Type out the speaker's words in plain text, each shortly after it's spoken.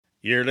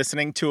You're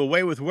listening to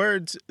Away with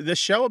Words, the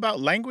show about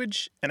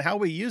language and how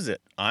we use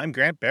it. I'm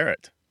Grant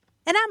Barrett.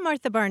 And I'm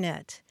Martha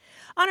Barnett.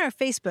 On our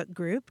Facebook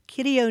group,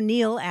 Kitty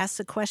O'Neill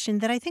asks a question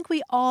that I think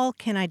we all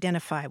can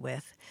identify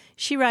with.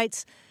 She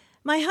writes,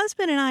 "My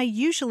husband and I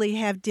usually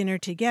have dinner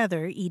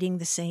together, eating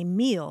the same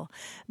meal.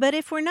 But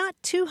if we're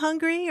not too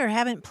hungry or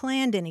haven't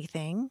planned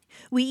anything,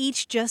 we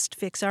each just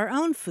fix our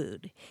own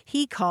food.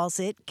 He calls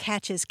it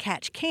catch as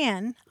catch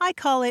can. I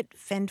call it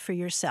fend for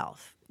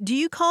yourself. Do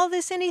you call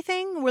this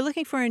anything? We're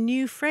looking for a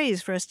new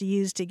phrase for us to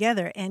use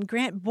together." And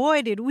Grant,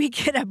 boy, did we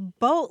get a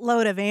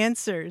boatload of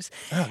answers.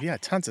 Oh, yeah,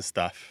 tons of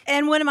stuff.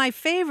 And one of my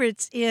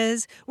favorites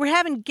is, we're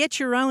having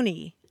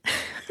get-your-owny.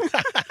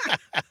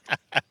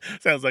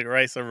 Sounds like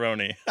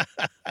rice-a-roni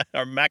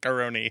or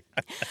macaroni.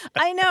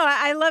 I know.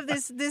 I love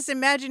this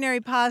imaginary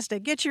pasta.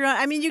 Get your own.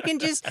 I mean, you can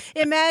just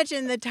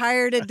imagine the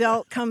tired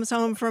adult comes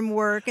home from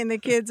work and the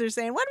kids are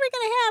saying, "What are we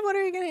going to have? What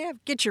are we going to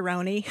have?" Get your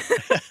owny.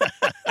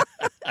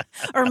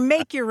 Or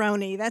make your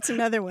owny. That's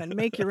another one.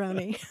 Make your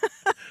owny.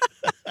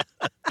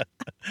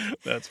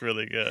 That's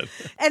really good.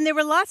 And there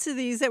were lots of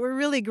these that were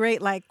really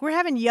great, like, we're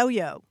having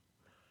yo-yo.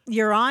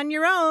 You're on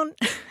your own.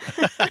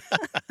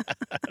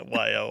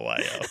 Y-O,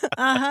 Y-O.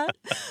 Uh-huh.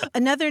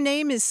 Another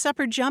name is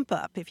supper jump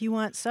up. If you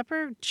want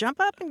supper, jump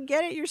up and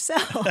get it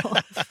yourself.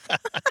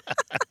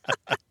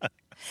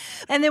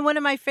 And then one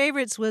of my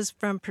favorites was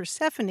from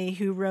Persephone,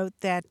 who wrote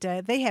that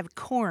they have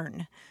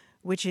corn,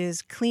 which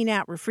is clean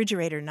out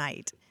refrigerator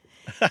night.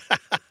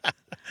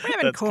 We're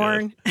having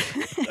corn.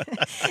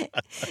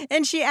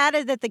 And she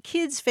added that the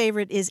kids'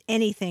 favorite is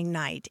anything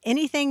night.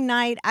 Anything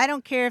night. I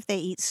don't care if they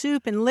eat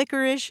soup and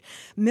licorice,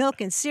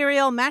 milk and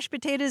cereal, mashed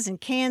potatoes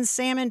and canned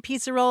salmon,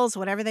 pizza rolls,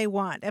 whatever they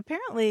want.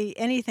 Apparently,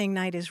 anything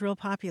night is real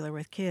popular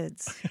with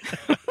kids.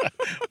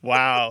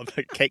 Wow,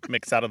 the cake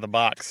mix out of the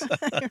box.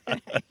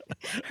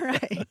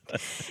 Right.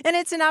 And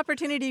it's an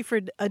opportunity for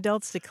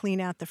adults to clean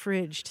out the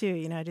fridge, too.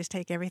 You know, just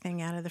take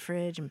everything out of the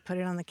fridge and put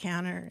it on the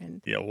counter.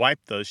 And Yeah,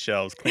 wipe those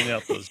shelves, clean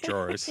out those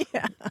drawers.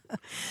 Yeah.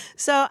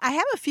 So I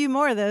have a few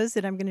more of those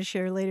that I'm going to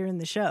share later in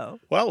the show.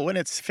 Well, when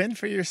it's fend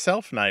for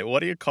yourself night, what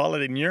do you call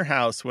it in your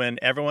house when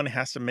everyone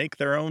has to make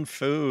their own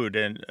food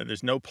and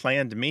there's no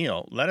planned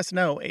meal? Let us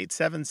know,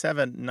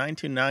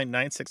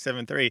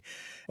 877-929-9673,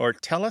 or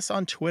tell us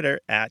on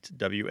Twitter at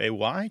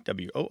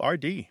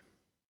WAYWORD.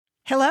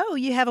 Hello,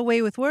 you have a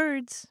way with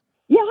words.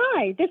 Yeah,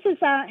 hi. This is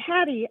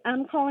Hattie.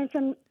 I'm calling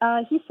from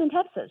Houston,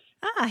 Texas.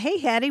 Hey,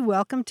 Hattie,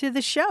 welcome to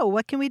the show.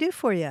 What can we do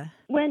for you?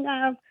 When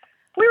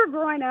we were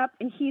growing up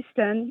in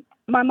Houston,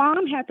 my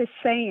mom had this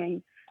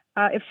saying,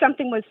 if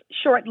something was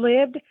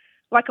short-lived,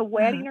 like a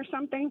wedding or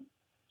something,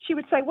 she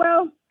would say,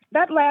 well,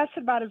 that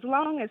lasted about as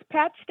long as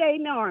Pat stayed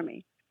in the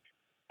Army.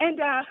 And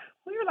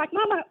we were like,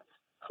 Mama,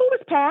 who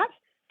was Pat?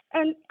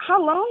 And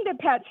how long did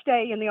Pat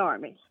stay in the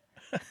Army?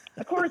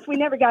 Of course, we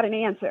never got an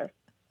answer.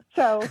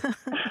 So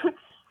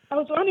I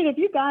was wondering if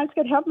you guys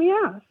could help me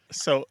out.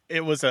 So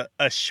it was a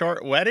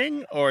short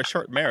wedding or a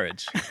short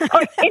marriage?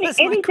 Or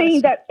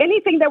anything that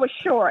was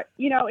short.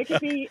 You know, it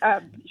could be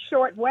a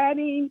short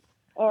wedding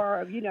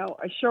or, you know,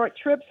 a short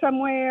trip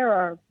somewhere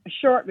or a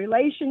short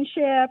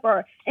relationship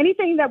or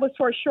anything that was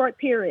for a short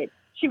period.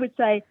 She would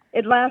say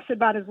it lasted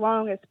about as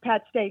long as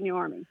Pat stayed in the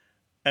Army.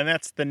 And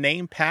that's the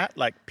name Pat,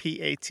 like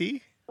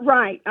P-A-T?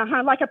 Right,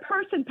 like a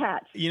person,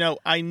 Pat. You know,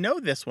 I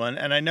know this one,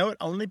 and I know it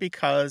only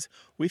because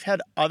we've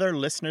had other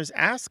listeners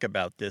ask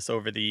about this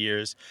over the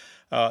years.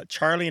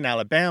 Charlie in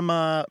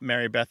Alabama,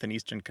 Mary Beth in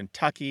Eastern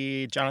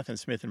Kentucky, Jonathan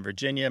Smith in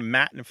Virginia,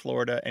 Matt in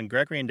Florida, and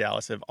Gregory in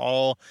Dallas have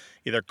all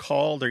either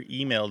called or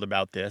emailed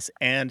about this.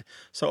 And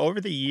so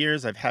over the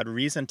years, I've had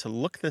reason to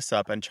look this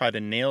up and try to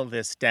nail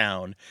this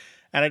down.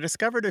 And I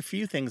discovered a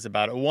few things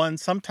about it. One,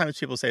 sometimes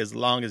people say as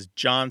long as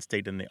John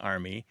stayed in the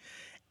Army.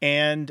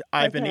 And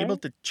I've been able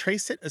to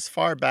trace it as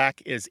far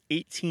back as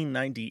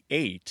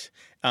 1898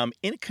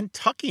 in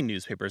Kentucky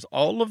newspapers.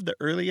 All of the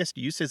earliest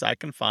uses I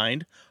can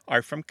find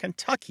are from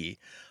Kentucky,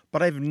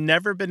 but I've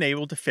never been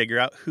able to figure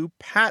out who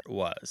Pat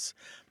was.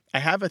 I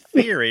have a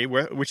theory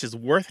which is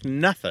worth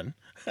nothing,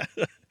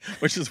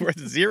 which is worth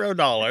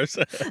 $0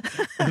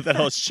 that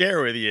I'll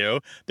share with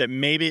you, that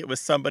maybe it was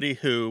somebody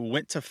who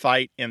went to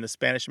fight in the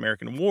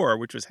Spanish-American War,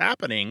 which was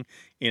happening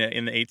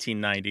in the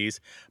 1890s,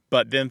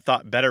 but then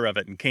thought better of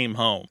it and came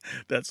home.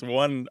 That's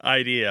one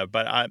idea,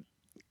 but I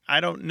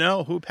don't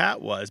know who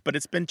Pat was, but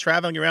it's been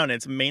traveling around.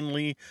 It's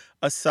mainly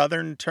a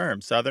Southern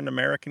term, Southern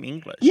American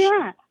English.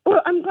 Yeah.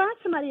 Well, I'm glad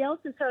somebody else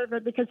has heard of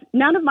it because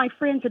none of my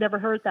friends had ever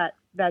heard that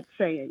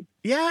saying.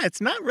 Yeah,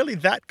 it's not really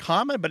that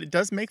common, but it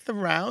does make the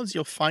rounds.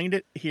 You'll find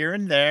it here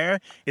and there.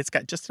 It's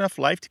got just enough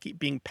life to keep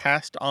being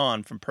passed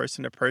on from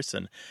person to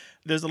person.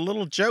 There's a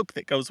little joke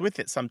that goes with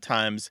it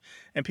sometimes,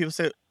 and people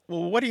say,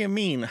 well, what do you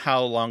mean,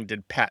 how long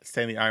did Pat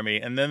stay in the Army?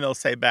 And then they'll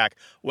say back,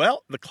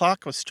 well, the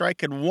clock was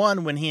striking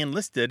 1 when he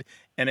enlisted,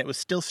 and it was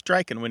still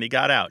striking when he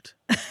got out.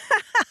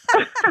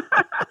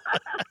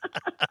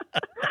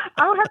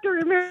 I'll have to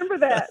remember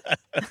that.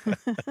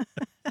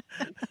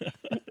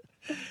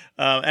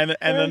 And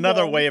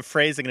another way of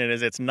phrasing it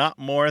is it's not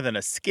more than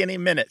a skinny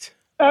minute.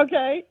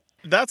 Okay.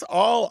 That's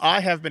all I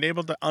have been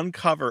able to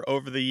uncover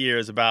over the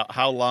years about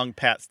how long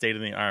Pat stayed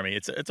in the Army.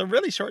 It's a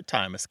really short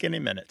time, a skinny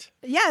minute.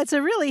 Yeah, it's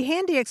a really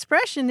handy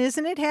expression,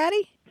 isn't it,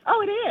 Hattie?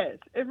 Oh, it is.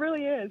 It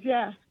really is,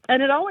 yeah.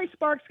 And it always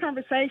sparks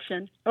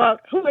conversation. Well,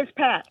 who is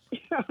Pat?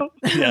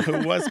 Yeah,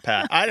 who was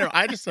Pat?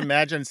 I just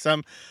imagine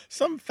some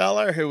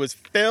feller who was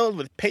filled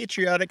with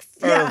patriotic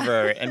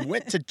fervor and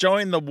went to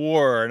join the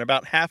war, and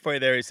about halfway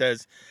there he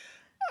says,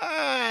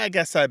 I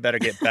guess I better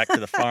get back to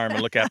the farm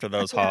and look after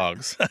those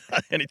hogs.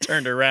 And he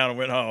turned around and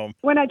went home.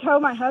 When I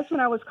told my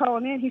husband I was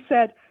calling in, he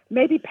said,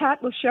 maybe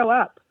Pat will show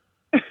up.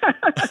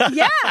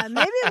 Yeah,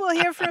 maybe we'll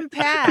hear from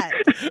Pat.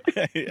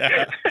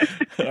 Yeah,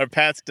 or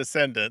Pat's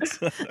descendants.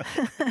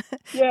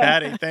 Yeah.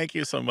 Patty, thank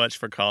you so much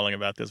for calling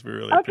about this. We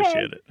really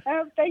appreciate it.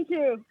 Thank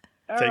you.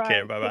 All Take right.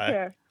 care. Bye-bye. Take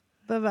care.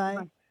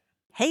 Bye-bye.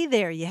 Hey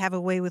there, you have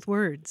a way with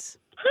words.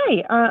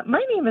 Hi,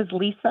 my name is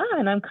Lisa,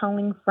 and I'm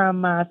calling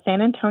from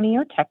San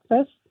Antonio,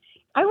 Texas.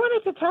 I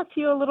wanted to talk to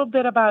you a little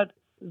bit about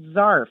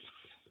zarfs.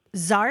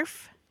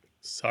 Zarf?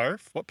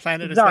 Sarf? What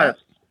planet is Zarfs.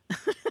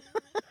 that?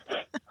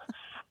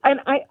 And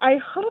I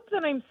hope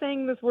that I'm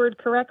saying this word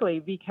correctly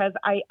because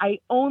I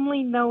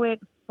only know it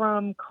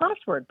from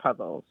crossword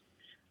puzzles.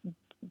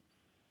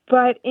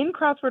 But in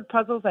crossword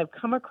puzzles, I've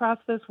come across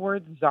this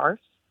word zarfs,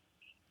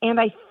 and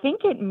I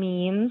think it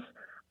means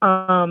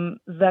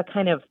the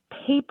kind of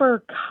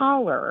paper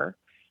collar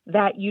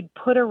that you'd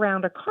put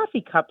around a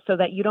coffee cup so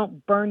that you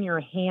don't burn your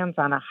hands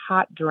on a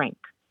hot drink.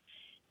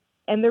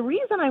 And the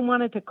reason I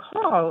wanted to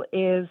call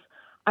is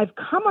I've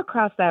come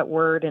across that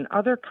word in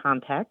other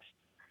contexts,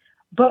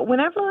 but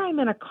whenever I'm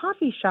in a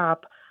coffee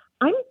shop,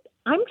 I'm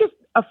just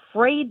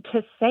afraid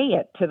to say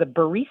it to the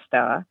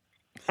barista,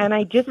 and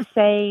I just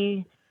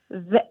say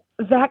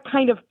that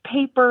kind of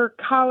paper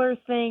collar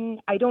thing.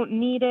 I don't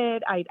need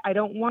it. I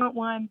don't want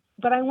one.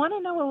 But I want to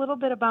know a little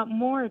bit about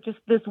more just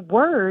this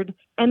word,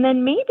 and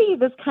then maybe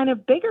this kind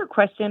of bigger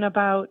question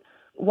about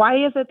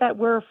why is it that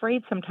we're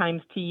afraid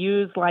sometimes to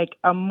use like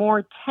a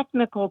more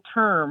technical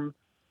term,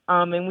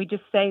 and we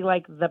just say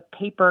like the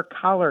paper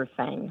collar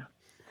thing.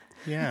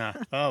 Yeah.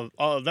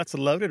 Oh, that's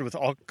loaded with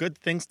all good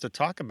things to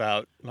talk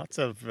about. Lots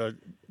of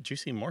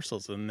juicy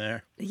morsels in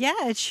there.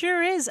 Yeah, it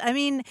sure is. I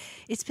mean,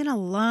 it's been a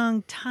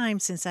long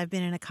time since I've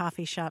been in a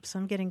coffee shop, so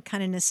I'm getting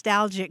kind of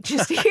nostalgic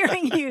just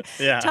hearing you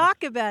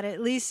talk about it,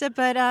 Lisa.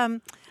 But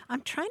I'm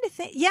trying to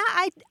think. Yeah,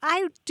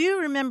 I do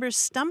remember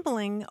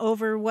stumbling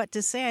over what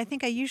to say. I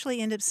think I usually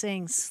end up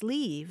saying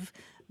sleeve,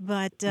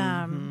 but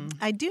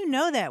I do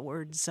know that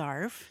word,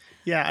 zarf.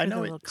 Yeah, I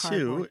know it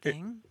too.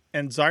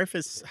 And zarf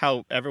is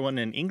how everyone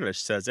in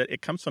English says it. It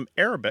comes from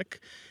Arabic,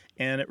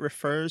 and it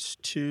refers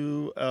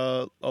to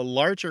a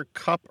larger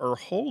cup or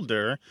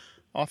holder,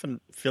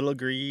 often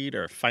filigreed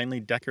or finely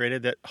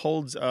decorated, that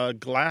holds a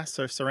glass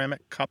or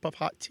ceramic cup of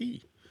hot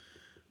tea,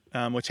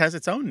 which has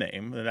its own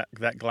name.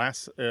 That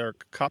glass or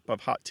cup of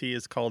hot tea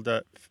is called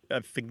a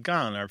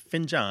fingan or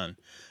finjan.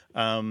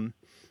 And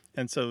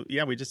so,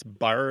 yeah, we just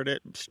borrowed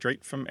it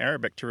straight from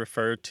Arabic to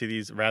refer to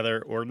these rather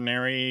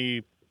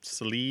ordinary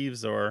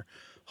sleeves or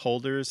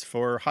holders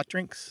for hot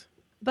drinks.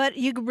 But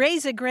you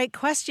raise a great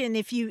question.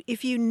 If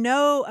you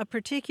know a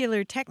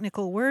particular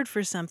technical word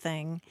for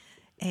something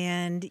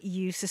and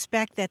you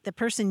suspect that the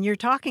person you're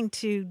talking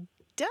to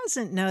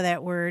doesn't know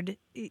that word,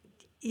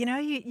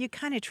 you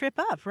kind of trip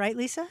up, right,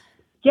 Lisa?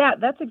 Yeah,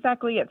 that's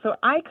exactly it. So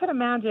I could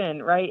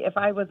imagine, right, if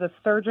I was a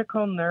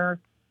surgical nurse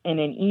in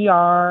an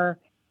ER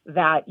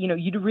that,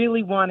 you'd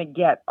really want to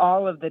get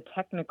all of the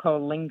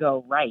technical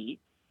lingo right.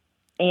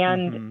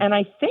 And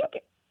I think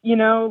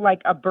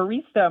like a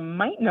barista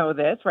might know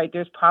this, right?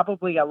 There's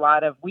probably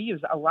we use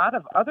a lot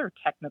of other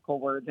technical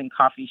words in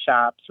coffee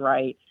shops,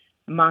 right?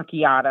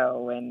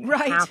 Macchiato and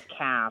half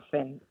calf.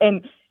 And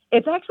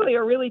it's actually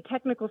a really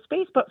technical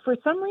space. But for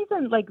some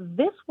reason, like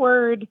this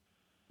word,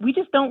 we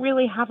just don't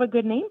really have a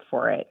good name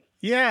for it.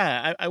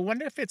 Yeah, I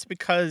wonder if it's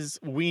because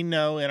we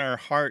know in our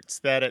hearts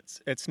that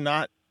it's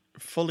not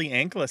fully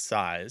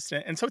anglicized.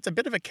 And so it's a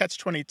bit of a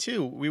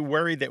catch-22. We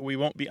worry that we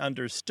won't be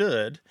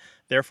understood,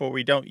 therefore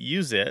we don't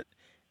use it.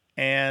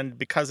 And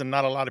because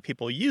not a lot of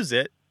people use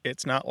it,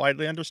 it's not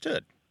widely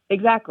understood.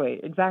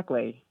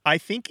 Exactly. I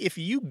think if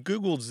you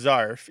Google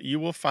zarf, you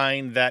will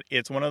find that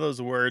it's one of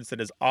those words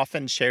that is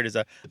often shared as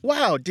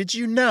wow, did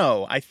you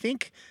know? I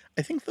think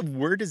the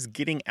word is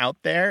getting out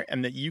there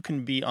and that you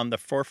can be on the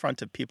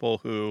forefront of people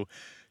who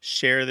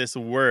share this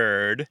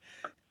word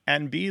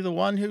and be the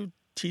one who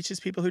teaches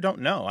people who don't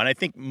know. And I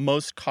think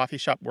most coffee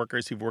shop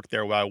workers who've worked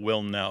there a while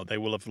will know. They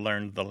will have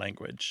learned the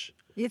language.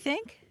 You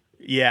think?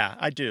 Yeah,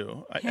 I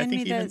do. Hand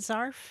me that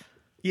zarf?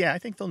 Yeah, I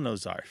think they'll know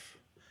zarf.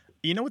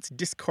 You know what's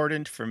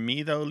discordant for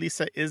me, though,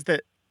 Lisa, is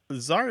that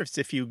zarfs,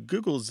 if you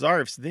Google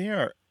zarfs, they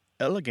are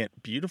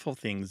elegant, beautiful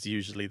things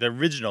usually, the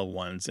original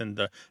ones in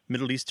the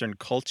Middle Eastern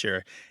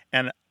culture.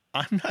 And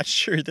I'm not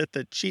sure that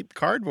the cheap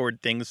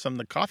cardboard things from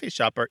the coffee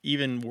shop are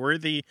even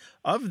worthy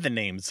of the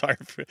name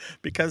zarf,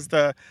 because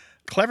the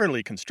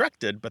cleverly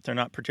constructed, but they're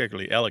not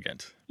particularly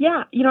elegant.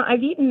 Yeah,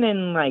 I've eaten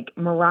in like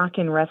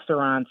Moroccan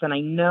restaurants, and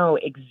I know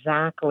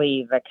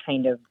exactly the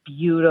kind of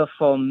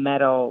beautiful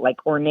metal,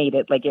 like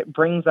ornated, like it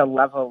brings a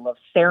level of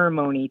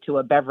ceremony to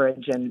a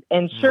beverage, and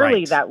surely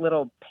Right. that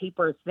little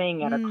paper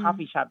thing at a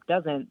coffee shop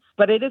doesn't.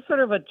 But it is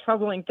sort of a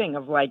troubling thing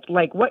of like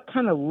what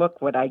kind of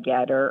look would I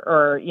get,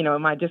 or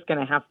am I just going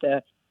to have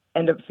to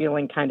end up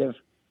feeling kind of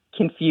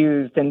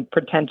confused and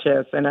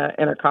pretentious in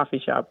a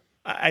coffee shop?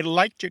 I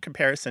liked your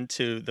comparison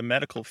to the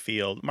medical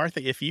field.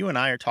 Martha, if you and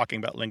I are talking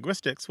about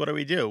linguistics, what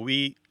do?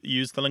 We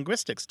use the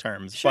linguistics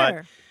terms. Sure.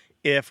 But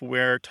if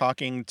we're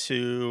talking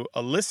to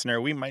a listener,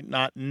 we might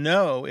not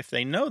know if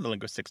they know the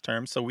linguistics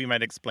terms, so we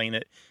might explain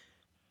it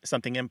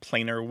something in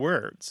plainer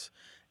words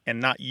and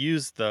not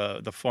use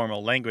the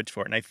formal language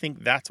for it. And I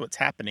think that's what's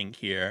happening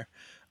here.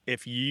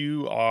 If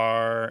you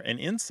are an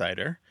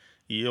insider,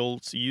 you'll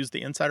use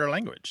the insider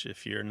language.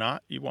 If you're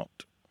not, you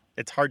won't.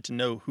 It's hard to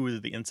know who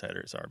the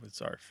insiders are with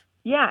Zarf.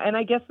 Yeah, and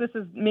I guess this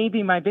is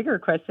maybe my bigger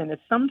question is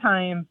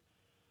sometimes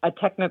a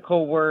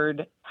technical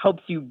word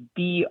helps you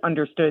be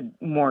understood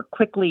more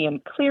quickly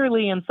and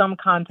clearly in some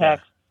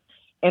contexts.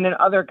 Yeah. And in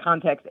other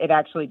contexts, it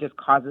actually just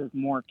causes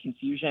more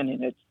confusion,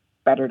 and it's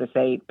better to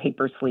say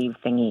paper sleeve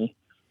thingy.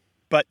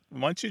 But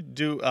once you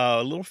do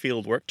a little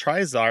field work,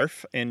 try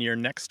Zarf in your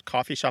next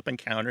coffee shop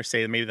encounter,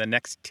 say maybe the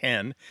next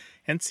 10,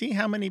 and see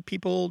how many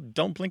people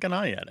don't blink an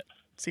eye at it.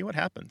 See what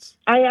happens.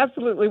 I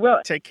absolutely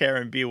will. Take care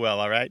and be well,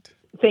 all right?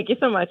 Thank you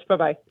so much.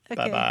 Bye-bye. Okay.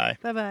 Bye-bye.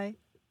 Bye-bye.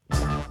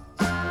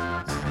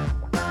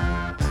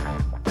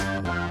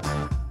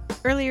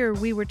 Earlier,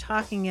 we were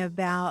talking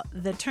about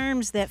the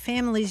terms that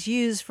families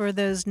use for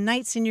those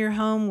nights in your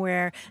home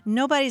where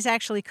nobody's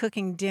actually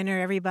cooking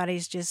dinner.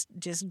 Everybody's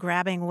just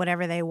grabbing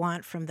whatever they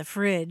want from the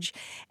fridge.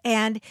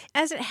 And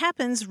as it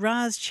happens,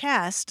 Roz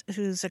Chast,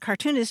 who's a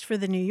cartoonist for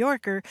The New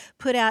Yorker,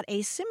 put out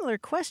a similar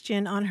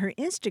question on her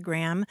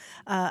Instagram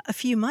a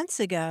few months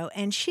ago,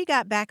 and she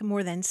got back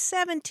more than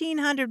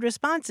 1,700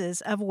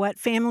 responses of what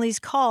families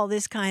call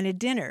this kind of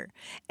dinner.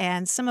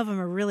 And some of them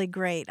are really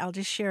great. I'll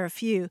just share a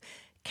few.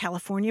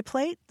 California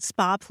plate,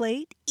 spa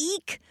plate,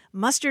 eek,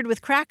 mustard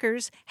with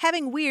crackers,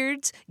 having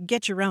weirds,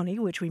 getcheroni,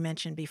 which we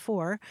mentioned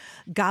before,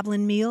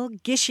 goblin meal,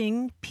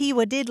 gishing,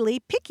 peewa diddly,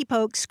 picky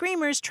poke,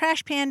 screamers,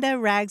 trash panda,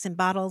 rags and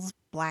bottles,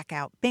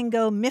 blackout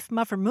bingo, miff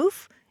muffer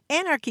moof,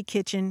 anarchy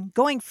kitchen,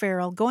 going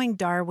feral, going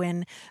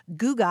Darwin,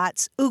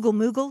 googots, oogle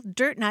moogle,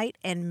 dirt night,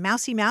 and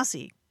mousy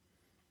mousy.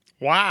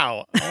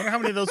 Wow. I wonder how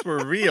many of those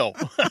were real.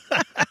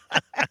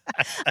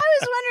 I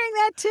was wondering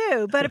that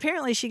too, but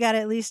apparently she got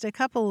at least a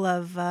couple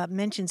of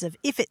mentions of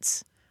if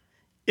it's.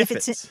 If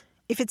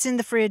it's in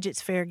the fridge,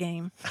 it's fair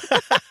game.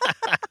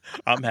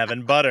 I'm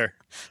having butter.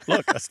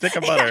 Look, a stick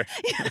of butter.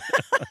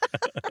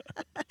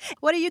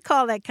 What do you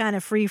call that kind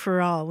of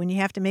free-for-all when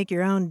you have to make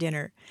your own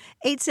dinner?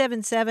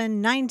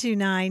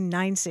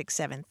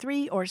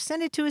 877-929-9673 or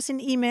send it to us in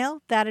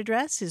email. That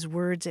address is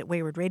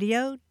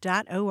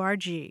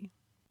words@waywardradio.org.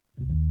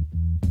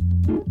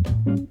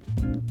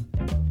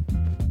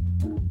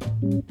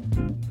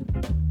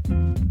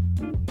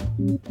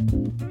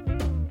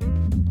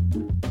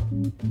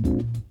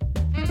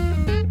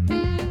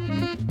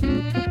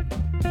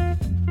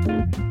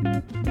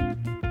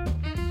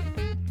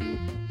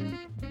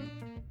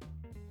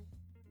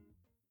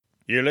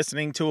 You're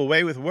listening to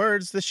Away with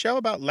Words, the show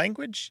about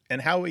language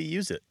and how we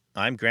use it.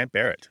 I'm Grant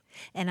Barrett.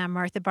 And I'm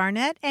Martha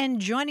Barnett,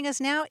 and joining us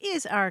now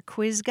is our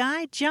quiz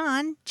guy,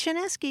 John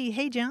Chinesky.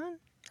 Hey, John.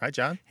 Hi,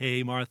 John.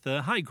 Hey,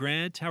 Martha. Hi,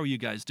 Grant. How are you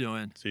guys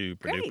doing?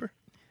 Super Great. duper.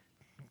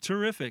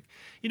 Terrific.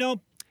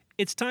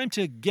 It's time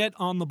to get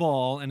on the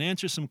ball and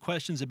answer some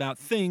questions about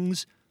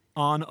things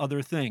on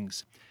other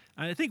things.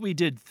 I think we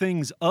did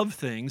things of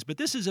things, but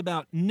this is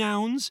about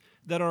nouns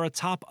that are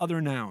atop other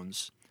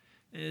nouns.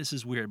 This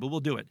is weird, but we'll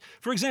do it.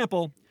 For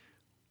example,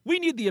 we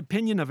need the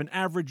opinion of an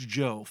average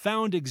Joe,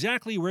 found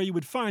exactly where you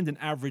would find an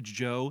average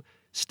Joe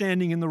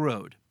standing in the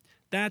road.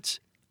 That's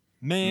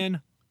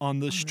man on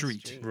the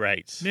street.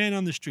 Right. Man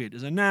on the street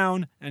is a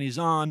noun, and he's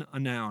on a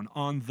noun,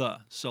 on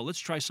the. So let's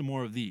try some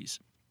more of these.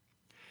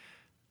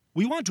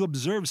 We want to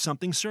observe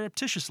something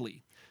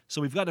surreptitiously, so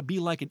we've got to be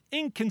like an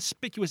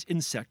inconspicuous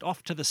insect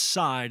off to the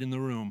side in the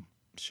room.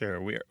 Sure,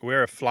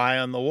 we're a fly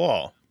on the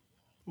wall.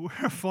 We're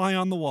a fly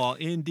on the wall,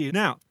 indeed.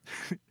 Now,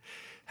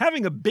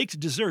 having a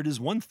baked dessert is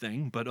one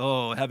thing, but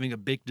having a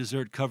baked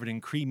dessert covered in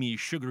creamy,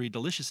 sugary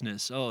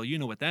deliciousness, you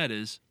know what that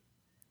is.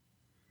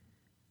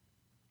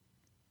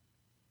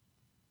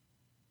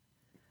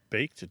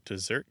 Baked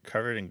dessert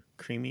covered in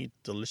creamy,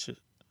 delicious.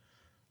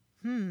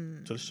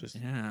 Delicious.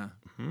 Yeah.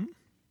 Hmm?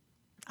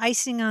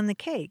 Icing on the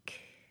cake.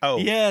 Oh,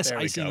 yes, there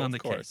we icing go, on the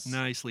of course. cake.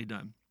 Nicely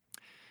done.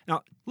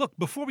 Now, look,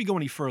 before we go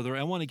any further,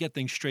 I want to get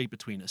things straight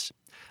between us.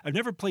 I've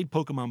never played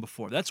Pokemon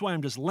before. That's why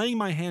I'm just laying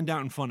my hand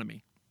out in front of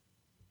me.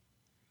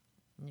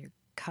 Your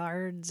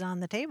cards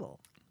on the table.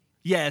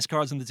 Yes,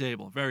 cards on the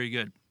table. Very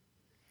good.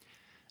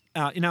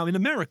 Now, in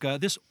America,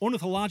 this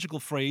ornithological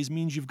phrase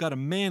means you've got a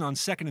man on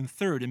second and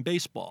third in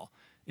baseball.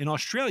 In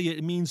Australia,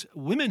 it means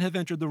women have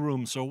entered the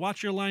room, so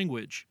watch your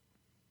language.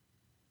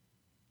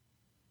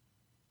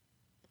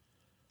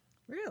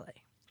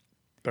 Really?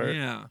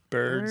 Yeah.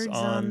 Birds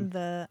on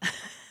the...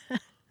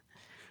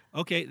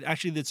 Okay,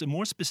 actually, it's a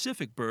more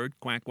specific bird.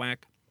 Quack,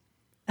 quack.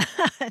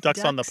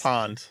 ducks on the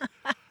pond.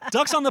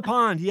 Ducks on the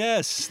pond.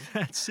 Yes,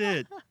 that's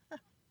it.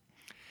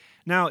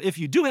 Now, if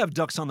you do have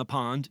ducks on the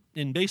pond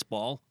in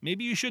baseball,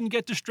 maybe you shouldn't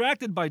get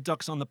distracted by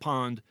ducks on the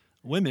pond.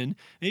 Women,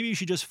 maybe you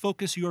should just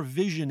focus your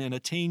vision and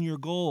attain your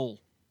goal.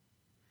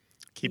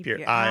 Keep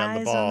your eye on the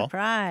eyes ball. on the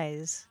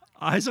prize.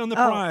 Eyes on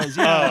the Oh. prize.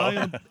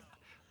 Yeah,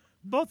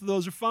 both of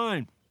those are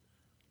fine.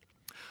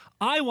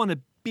 I want to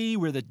be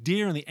where the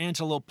deer and the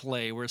antelope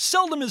play, where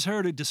seldom is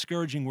heard a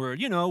discouraging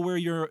word, where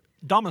your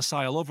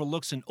domicile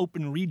overlooks an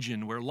open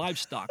region where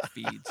livestock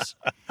feeds.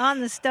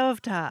 On the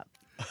stovetop.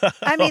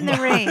 I mean the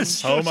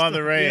range. Home on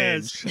the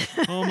range.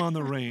 Yes, home on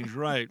the range,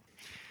 right.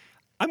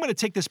 I'm going to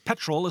take this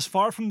petrol as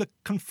far from the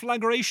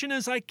conflagration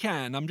as I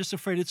can. I'm just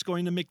afraid it's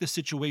going to make the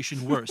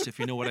situation worse, if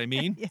you know what I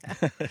mean.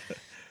 Yeah.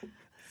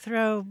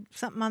 Throw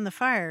something on the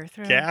fire.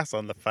 Gas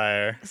on the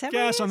fire. Is that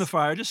Gas what it on the is?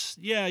 fire.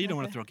 You don't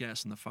want to throw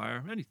gas on the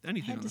fire. I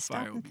Anything had on to the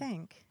stop fire. and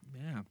think.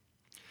 Yeah.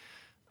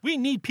 We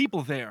need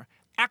people there,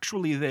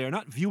 actually there,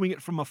 not viewing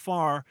it from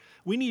afar.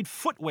 We need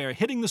footwear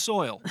hitting the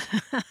soil.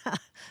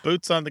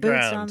 Boots on the Boots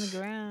ground. on the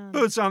ground.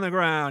 Boots on the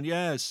ground,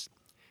 yes.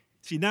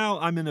 See, now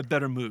I'm in a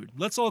better mood.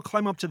 Let's all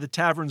climb up to the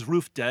tavern's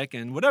roof deck,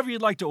 and whatever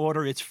you'd like to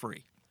order, it's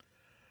free.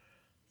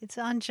 It's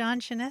on John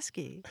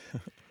Chinesky.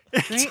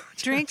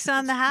 Drinks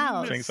on the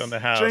house. Drinks on the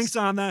house. Drinks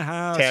on the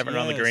house. Tavern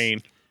on the yes.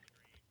 green.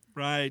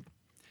 Right.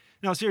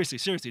 No, seriously,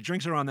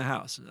 drinks are on the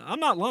house. I'm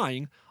not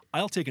lying.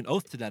 I'll take an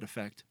oath to that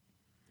effect.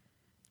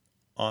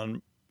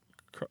 On.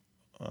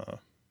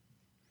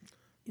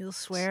 You'll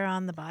swear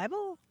on the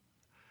Bible?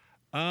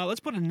 Let's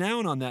put a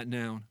noun on that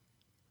noun.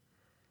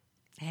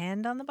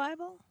 Hand on the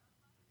Bible?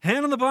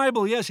 Hand on the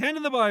Bible, yes, hand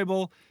on the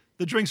Bible.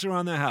 The drinks are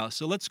on the house,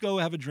 so let's go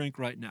have a drink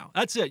right now.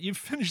 That's it. You've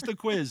finished the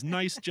quiz.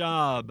 Nice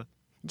job.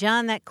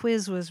 John, that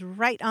quiz was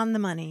right on the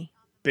money.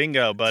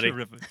 Bingo, buddy.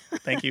 Terrific.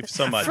 Thank you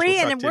so much. Free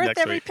We'll and talk to you worth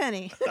next every week.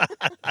 penny.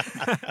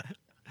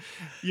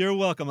 You're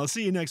welcome. I'll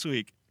see you next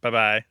week.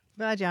 Bye-bye.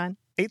 Bye, John.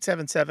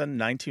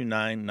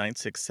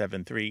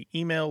 877-929-9673.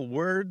 Email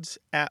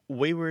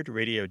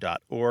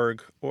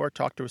words@waywardradio.org or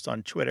talk to us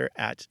on Twitter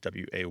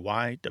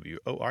 @WAYWORD.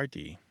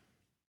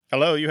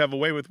 Hello, you have a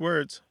way with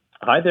words.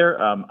 Hi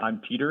there. I'm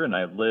Peter, and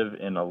I live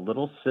in a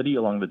little city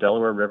along the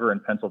Delaware River in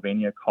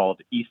Pennsylvania called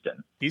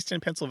Easton. Easton,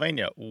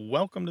 Pennsylvania.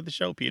 Welcome to the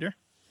show, Peter.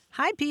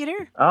 Hi,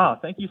 Peter. Oh,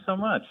 thank you so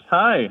much.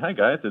 Hi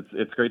guys.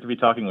 It's great to be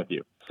talking with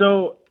you.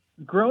 So,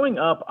 growing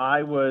up,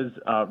 I was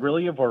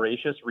really a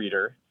voracious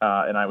reader,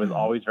 and I was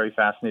always very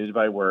fascinated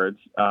by words.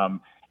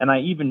 And I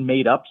even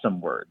made up some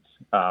words,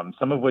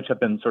 some of which have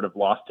been sort of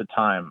lost to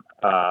time.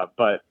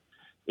 But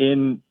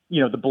in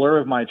the blur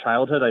of my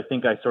childhood, I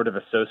think I sort of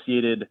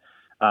associated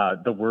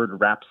the word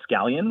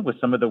rapscallion with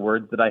some of the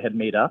words that I had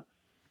made up.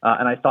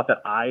 And I thought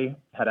that I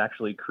had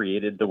actually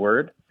created the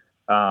word.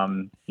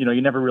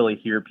 You never really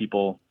hear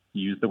people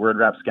use the word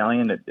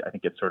rapscallion. I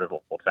think it's sort of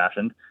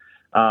old-fashioned.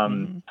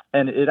 And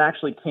it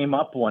actually came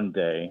up one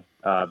day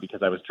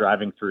because I was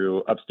driving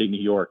through upstate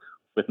New York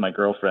with my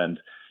girlfriend,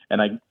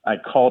 and I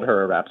called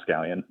her a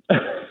rapscallion.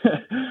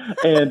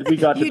 And we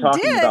got to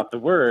talking about the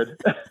word.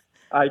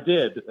 I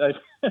did.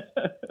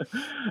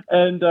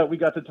 And we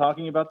got to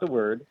talking about the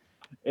word.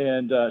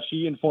 And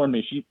she informed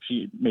me,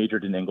 she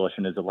majored in English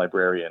and is a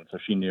librarian, so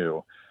she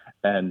knew.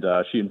 And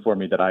she informed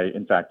me that I,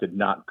 in fact, did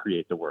not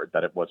create the word,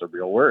 that it was a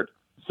real word.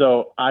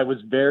 So I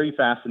was very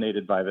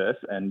fascinated by this,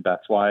 and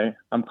that's why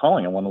I'm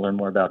calling. I want to learn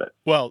more about it.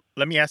 Well,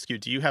 let me ask you,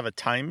 do you have a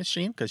time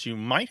machine? Because you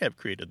might have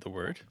created the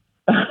word.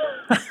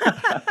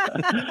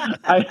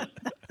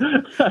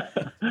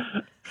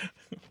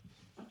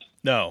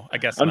 No, I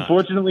guess not.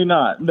 Unfortunately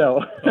not.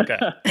 No. Okay.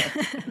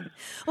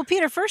 Well,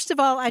 Peter, first of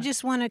all, I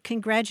just want to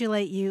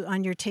congratulate you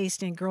on your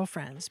taste in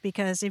girlfriends,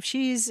 because if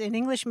she's an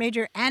English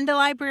major and a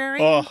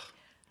librarian,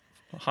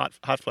 hot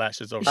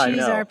flashes over she's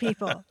here. our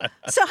people.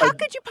 So how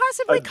could you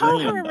possibly call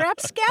her a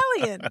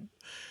rapscallion?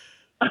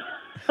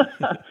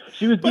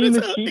 She was being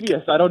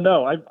mischievous. I don't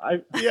know.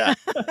 Yeah,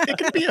 it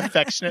can be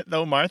affectionate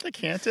though, Martha,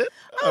 can't it?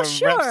 Oh,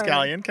 sure.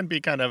 Rapscallion can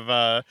be kind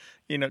of,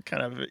 you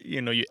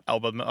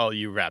elbow them. Oh,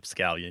 you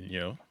rapscallion,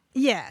 you.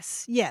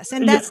 Yes,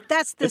 and that's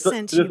the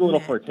sense you It's a little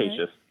meant, flirtatious.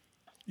 right?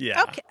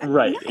 Yeah. Okay.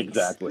 Right, Nice,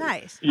 exactly.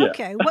 Nice. Yeah.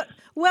 Okay.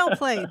 Well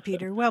played,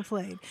 Peter. Well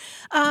played.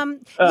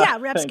 Thank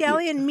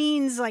Rapscallion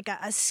means like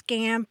a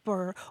scamp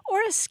or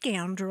a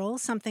scoundrel,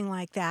 something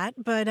like that.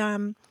 But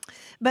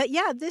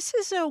yeah, this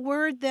is a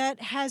word that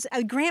has.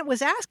 Grant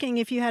was asking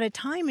if you had a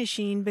time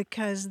machine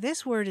because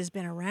this word has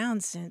been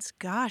around since,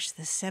 the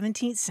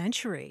 17th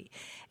century.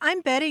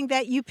 I'm betting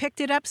that you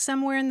picked it up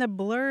somewhere in the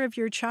blur of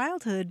your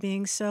childhood,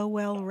 being so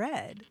well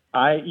read.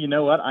 You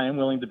know what? I am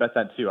willing to bet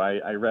that too.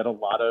 I read a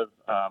lot of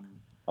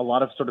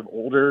sort of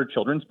older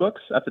children's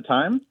books at the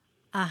time.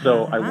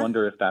 So I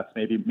wonder if that's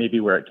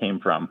maybe where it came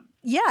from.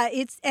 Yeah,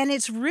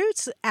 its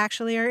roots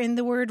actually are in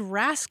the word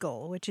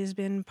rascal, which has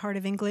been part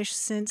of English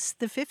since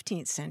the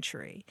 15th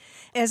century.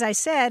 As I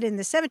said, in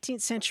the 17th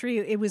century,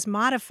 it was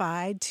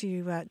modified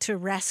to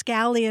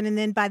rascallion, and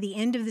then by the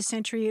end of the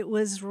century, it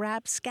was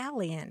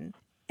rapscallion.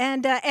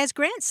 And as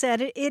Grant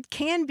said, it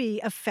can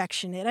be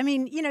affectionate. I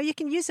mean, you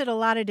can use it a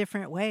lot of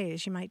different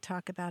ways. You might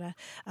talk about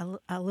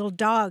a little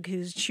dog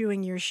who's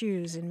chewing your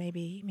shoes, and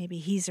maybe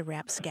he's a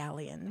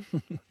rapscallion.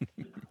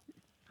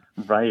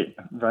 Right,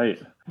 right.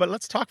 But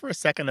let's talk for a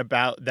second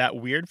about that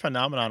weird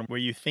phenomenon where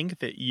you think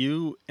that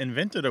you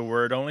invented a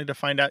word only to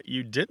find out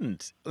you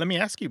didn't. Let me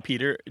ask you,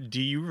 Peter, do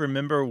you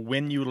remember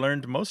when you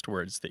learned most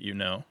words that you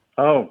know?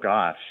 Oh,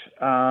 gosh.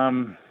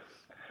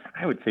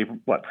 I would say,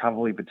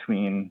 probably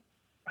between,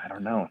 I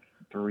don't know,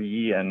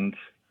 3 and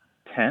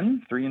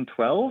 10, 3 and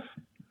 12?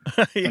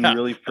 When you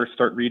really first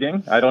start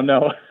reading? I don't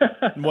know.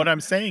 What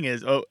I'm saying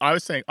is, I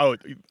was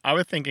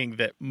thinking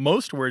that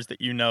most words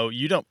that you know,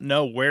 you don't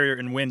know where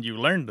and when you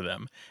learned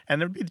them.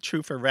 And it would be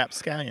true for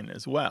rapscallion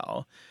as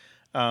well.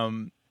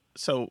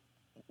 So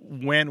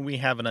when we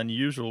have an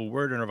unusual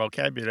word in our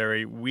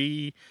vocabulary,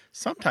 we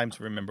sometimes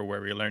remember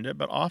where we learned it,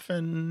 but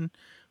often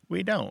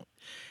we don't.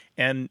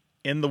 And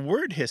in the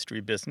word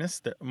history business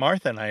that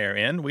Martha and I are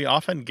in, we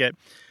often get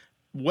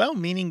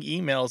well-meaning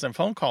emails and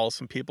phone calls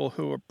from people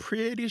who are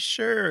pretty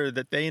sure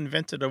that they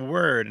invented a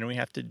word, and we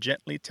have to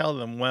gently tell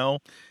them,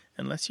 well,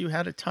 unless you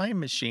had a time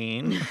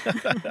machine, you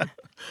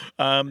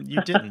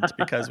didn't,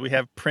 because we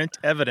have print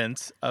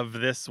evidence of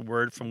this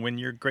word from when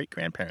your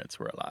great-grandparents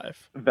were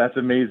alive. That's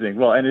amazing.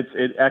 Well, and it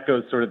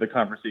echoes sort of the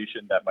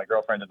conversation that my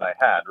girlfriend and I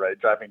had, right?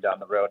 Driving down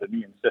the road and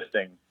me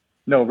insisting,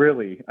 no,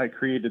 really, I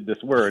created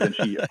this word, and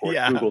she, of course,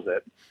 Googles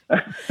it.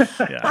 I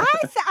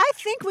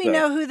think we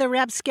know who the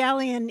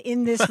rapscallion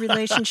in this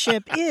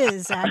relationship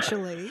is,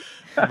 actually.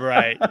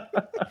 Right.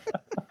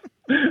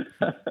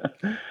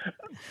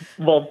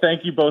 Well,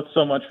 thank you both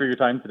so much for your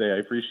time today. I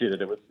appreciate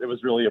it. It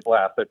was really a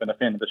blast. I've been a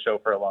fan of the show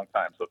for a long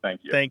time, so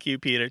thank you. Thank you,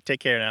 Peter. Take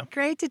care now.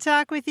 Great to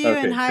talk with you,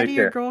 and hi to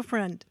your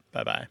girlfriend.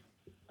 Bye-bye.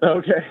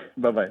 Okay,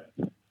 bye-bye.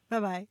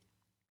 Bye-bye.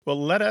 Well,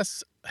 let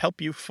us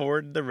help you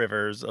ford the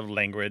rivers of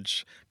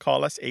language.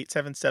 Call us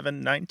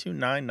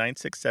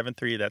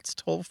 877-929-9673. That's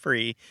toll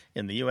free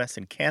in the U.S.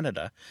 and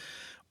Canada.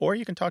 Or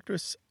you can talk to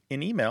us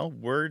in email,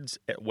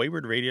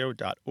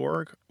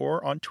 words@waywardradio.org,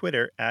 or on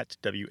Twitter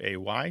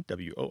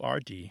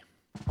 @WAYWORD.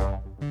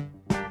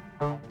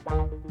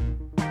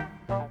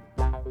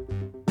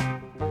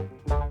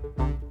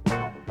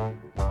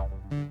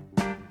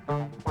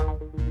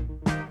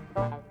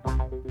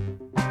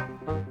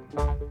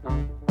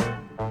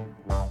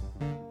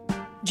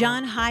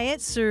 John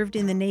Hyatt served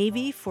in the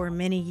Navy for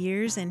many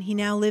years, and he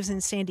now lives in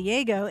San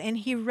Diego, and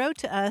he wrote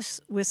to us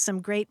with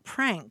some great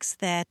pranks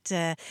that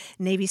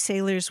Navy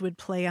sailors would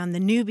play on the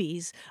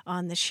newbies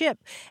on the ship.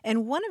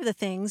 And one of the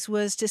things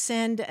was to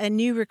send a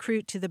new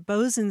recruit to the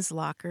bosun's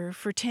locker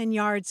for 10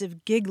 yards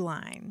of gig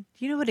line.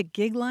 Do you know what a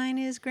gig line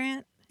is,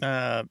 Grant?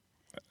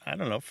 I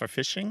don't know, for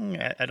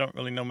fishing? I don't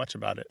really know much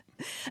about it.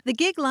 The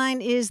gig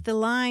line is the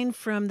line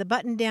from the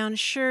button-down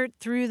shirt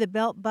through the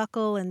belt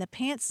buckle and the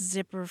pants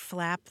zipper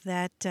flap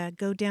that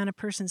go down a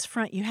person's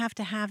front. You have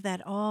to have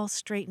that all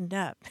straightened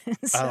up.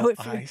 So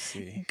if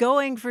you're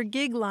going for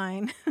gig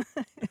line,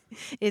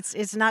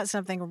 it's not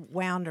something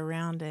wound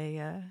around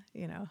a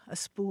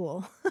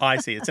spool. Oh, I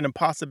see. It's an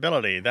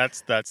impossibility.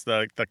 That's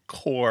the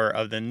core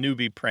of the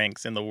newbie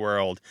pranks in the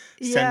world.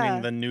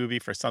 Sending the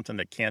newbie for something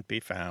that can't be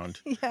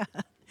found. Yeah.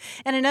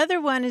 And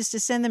another one is to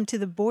send them to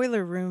the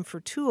boiler room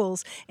for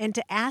tools and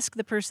to ask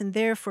the person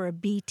there for a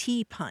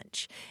BT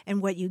punch.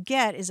 And what you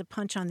get is a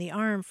punch on the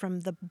arm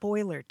from the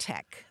boiler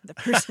tech, the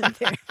person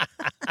there.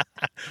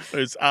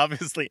 Who's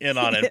obviously in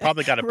on it.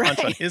 Probably got a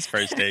punch on his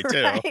first day,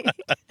 too. Right.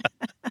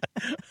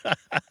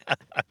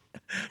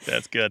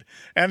 That's good.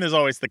 And there's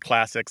always the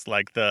classics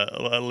like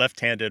the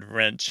left-handed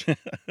wrench,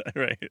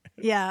 right?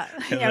 Yeah,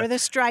 or the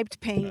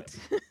striped paint.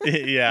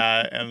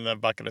 Yeah, and the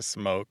bucket of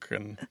smoke.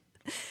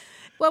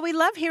 Well, we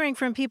love hearing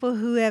from people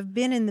who have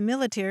been in the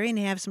military and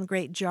have some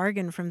great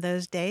jargon from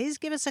those days.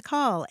 Give us a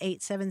call,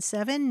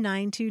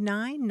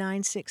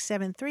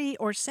 877-929-9673,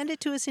 or send it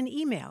to us in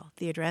email.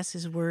 The address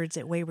is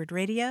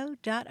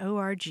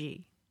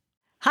words@waywardradio.org.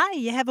 Hi,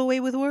 you have a way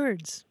with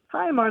words.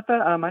 Hi,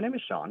 Martha. My name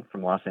is Sean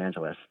from Los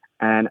Angeles.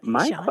 And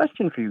my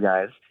question for you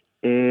guys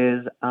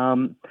is,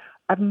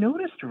 I've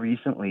noticed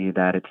recently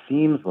that it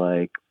seems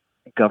like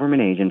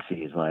government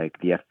agencies like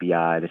the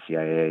FBI, the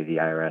CIA, the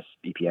IRS,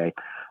 EPA,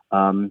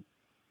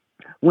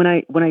 when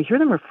I hear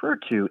them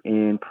referred to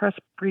in press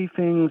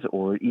briefings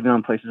or even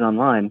on places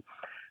online,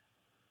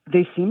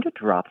 they seem to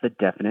drop the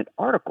definite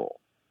article.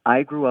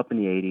 I grew up in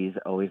the 80s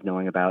always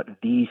knowing about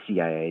the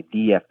CIA,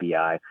 the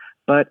FBI,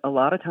 but a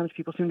lot of times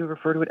people seem to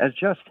refer to it as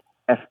just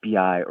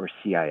FBI or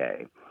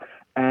CIA.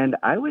 And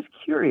I was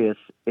curious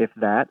if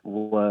that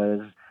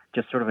was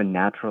just sort of a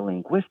natural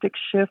linguistic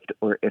shift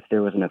or if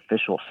there was an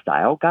official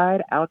style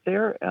guide out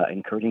there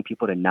encouraging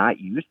people to not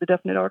use the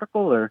definite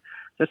article, or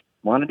just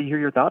wanted to hear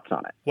your thoughts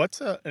on it.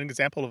 What's an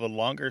example of a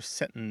longer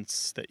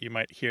sentence that you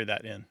might hear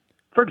that in?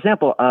 For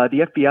example,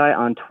 the FBI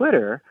on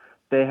Twitter,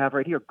 they have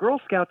right here, Girl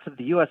Scouts of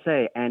the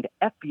USA and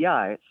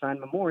FBI signed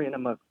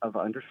memorandum of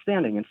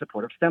understanding in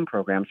support of STEM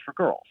programs for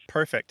girls.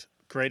 Perfect.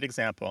 Great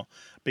example,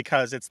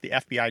 because it's the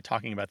FBI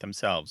talking about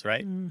themselves,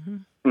 right? Mm-hmm.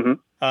 Mm-hmm.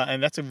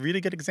 And that's a really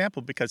good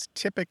example because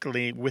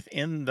typically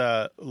within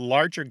the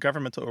larger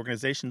governmental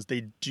organizations,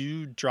 they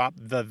do drop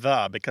the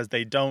because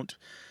they don't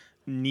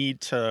need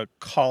to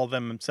call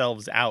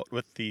themselves out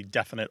with the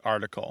definite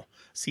article.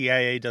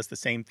 CIA does the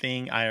same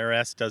thing.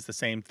 IRS does the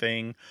same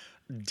thing.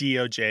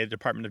 DOJ, the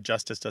Department of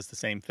Justice, does the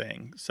same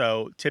thing.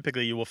 So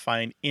typically you will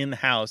find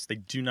in-house, they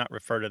do not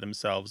refer to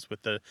themselves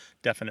with the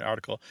definite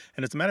article.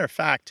 And as a matter of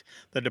fact,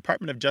 the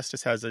Department of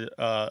Justice has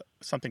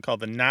something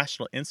called the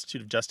National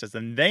Institute of Justice,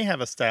 and they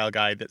have a style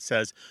guide that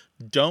says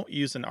don't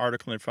use an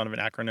article in front of an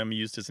acronym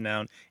used as a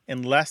noun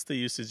unless the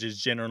usage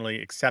is generally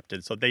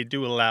accepted. So they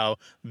do allow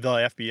the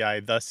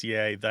FBI, the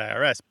CIA, the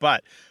IRS,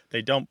 but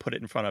they don't put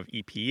it in front of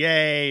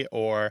EPA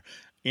or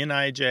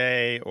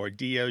NIJ or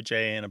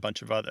DOJ and a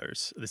bunch of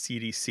others, the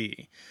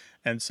CDC.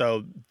 And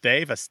so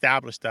they've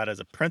established that as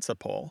a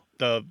principle.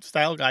 The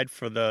style guide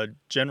for the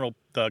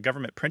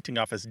government printing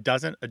office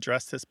doesn't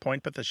address this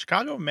point, but the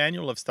Chicago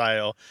Manual of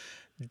Style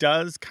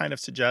does kind of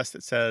suggest,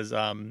 it says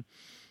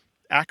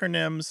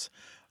acronyms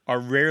are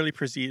rarely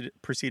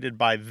preceded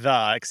by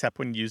the, except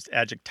when used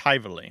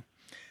adjectively.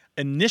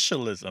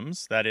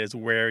 Initialisms, that is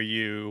where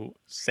you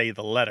say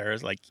the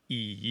letters like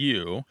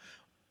EU,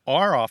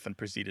 are often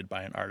preceded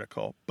by an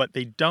article, but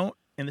they don't,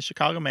 in the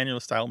Chicago Manual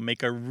of Style,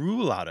 make a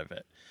rule out of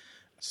it.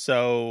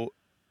 So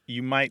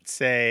you might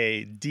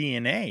say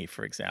DNA,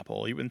 for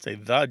example. You wouldn't say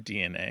the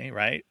DNA,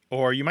 right?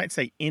 Or you might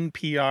say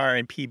NPR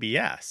and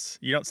PBS.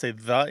 You don't say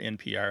the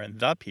NPR and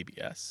the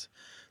PBS.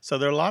 So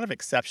there are a lot of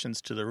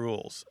exceptions to the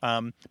rules.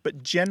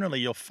 But generally,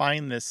 you'll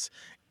find this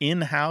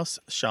in-house,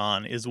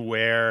 Sean, is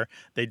where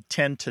they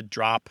tend to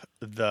drop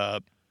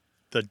the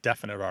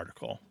definite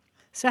article.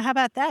 So how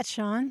about that,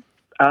 Sean?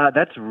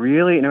 That's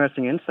really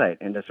interesting insight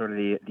into sort of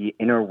the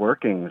inner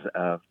workings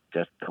of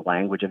just the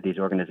language of these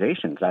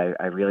organizations.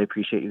 I really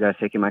appreciate you guys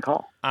taking my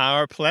call.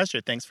 Our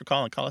pleasure. Thanks for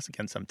calling. Call us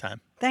again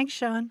sometime. Thanks,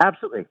 Sean.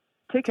 Absolutely.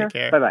 Take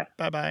care. Bye-bye.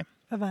 Bye-bye.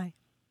 Bye-bye.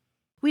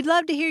 We'd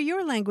love to hear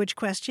your language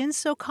questions,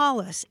 so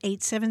call us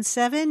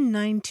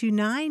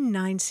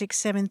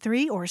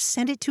 877-929-9673 or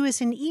send it to us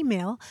in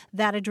email.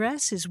 That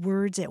address is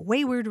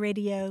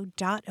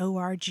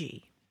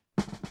words@waywardradio.org.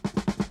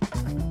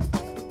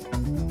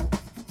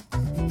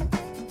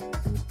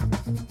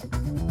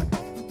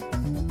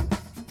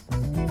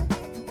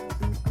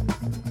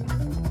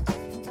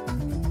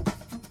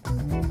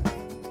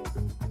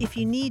 If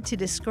you need to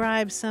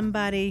describe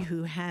somebody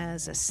who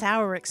has a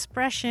sour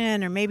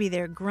expression or maybe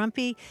they're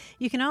grumpy,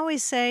 you can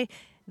always say,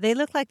 they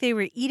look like they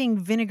were eating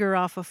vinegar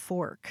off a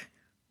fork.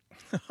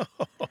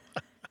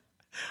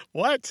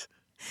 What?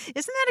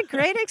 Isn't that a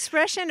great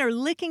expression? Or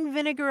licking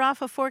vinegar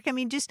off a fork? I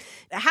mean, just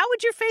how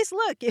would your face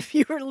look if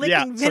you were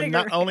licking vinegar?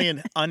 So not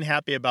only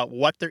unhappy about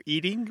what they're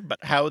eating,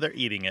 but how they're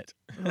eating it.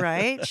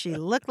 Right? She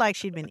looked like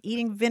she'd been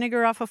eating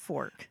vinegar off a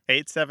fork.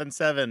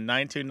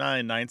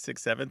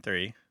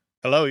 877-929-9673.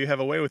 Hello, you have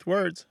a way with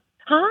words.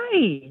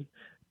 Hi,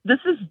 this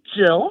is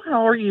Jill.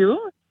 How are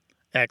you?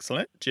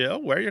 Excellent.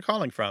 Jill, where are you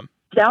calling from?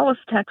 Dallas,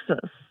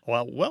 Texas.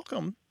 Well,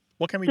 welcome.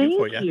 What can we do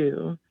for you? Thank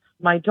you.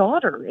 My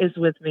daughter is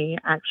with me,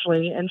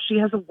 actually, and she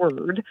has a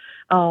word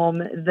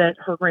that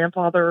her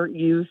grandfather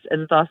used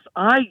and thus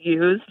I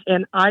used,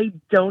 and I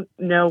don't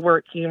know where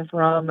it came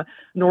from,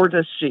 nor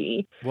does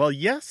she. Well,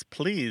 yes,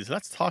 please.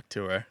 Let's talk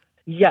to her.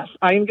 Yes,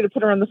 I am going to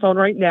put her on the phone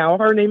right now.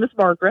 Her name is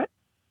Margaret.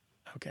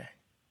 Okay.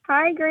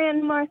 Hi,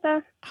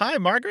 Grandmartha. Hi,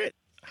 Margaret.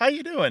 How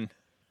you doing?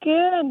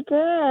 Good,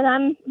 good.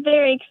 I'm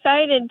very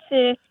excited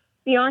to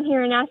be on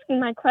here and asking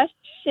my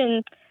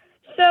question.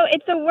 So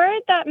it's a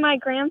word that my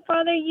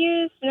grandfather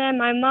used and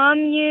my mom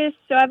used,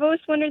 so I've always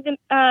wondered the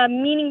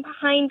meaning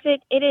behind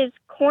it. It is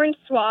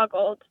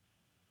cornswoggled.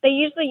 They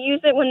usually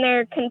use it when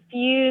they're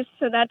confused,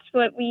 so that's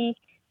what we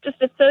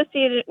just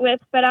associate it with,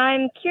 but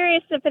I'm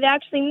curious if it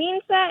actually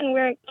means that and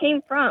where it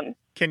came from.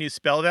 Can you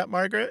spell that,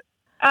 Margaret?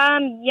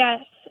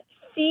 Yes.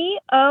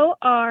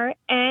 CORNSWAGGLED.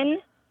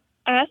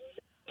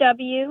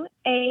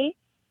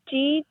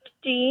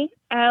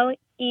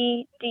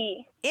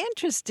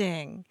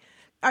 Interesting.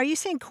 Are you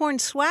saying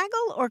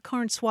cornswaggle or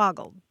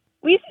cornswoggled?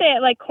 We say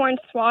it like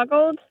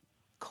cornswoggled.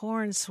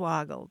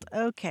 Cornswoggled.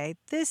 Okay.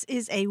 This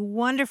is a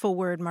wonderful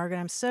word, Margaret.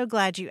 I'm so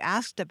glad you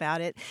asked about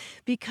it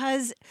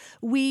because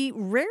we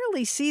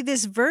rarely see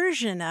this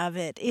version of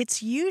it.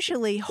 It's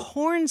usually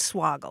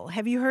hornswoggle.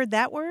 Have you heard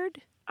that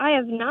word? I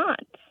have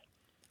not.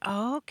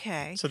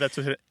 Okay. So that's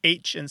with an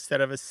H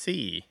instead of a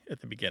C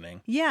at the beginning.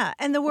 Yeah,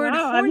 and the word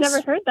I've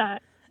never heard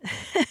that.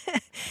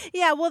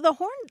 Yeah, well,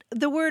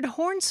 the word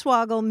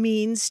hornswoggle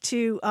means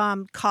to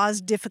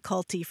cause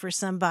difficulty for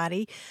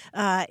somebody.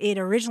 It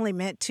originally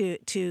meant to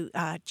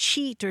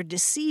cheat or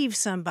deceive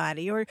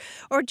somebody, or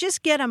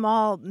just get them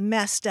all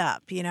messed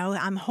up.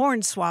 I'm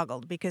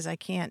hornswoggled because I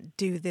can't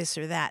do this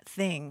or that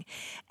thing.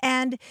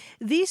 And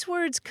these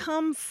words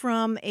come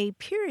from a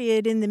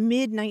period in the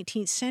mid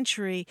 19th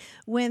century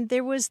when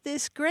there was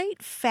this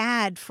great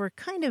fad for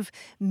kind of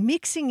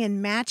mixing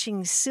and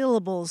matching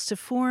syllables to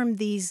form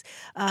these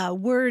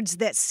words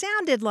that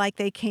sounded like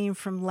they came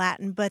from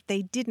Latin, but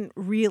they didn't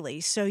really.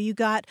 So you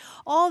got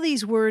all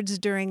these words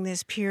during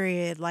this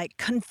period like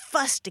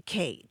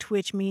confusticate,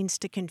 which means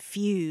to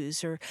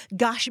confuse, or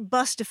gosh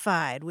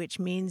bustified, which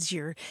means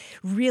you're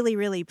really,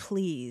 really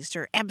pleased,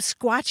 or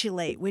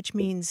absquatulate, which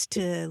means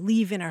to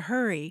leave in a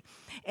hurry.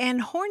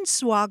 And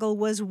hornswoggle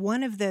was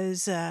one of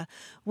those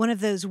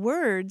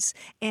words,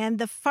 and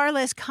the far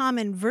less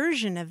common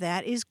version of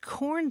that is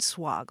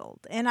cornswoggled.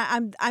 And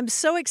I'm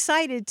so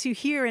excited to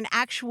hear an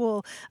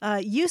actual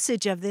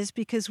usage of this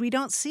because we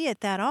don't see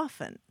it that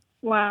often.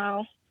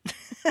 Wow.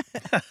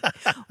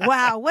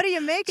 Wow. What do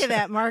you make of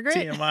that, Margaret?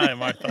 TMI,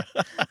 Martha.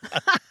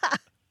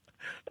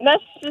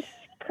 That's just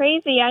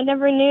crazy. I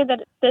never knew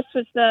that this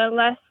was the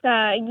less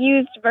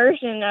used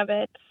version of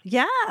it.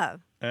 Yeah.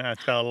 Yeah,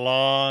 it's got a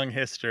long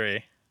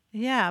history.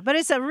 Yeah, but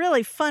it's a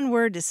really fun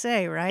word to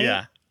say, right?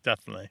 Yeah,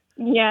 definitely.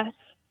 Yes.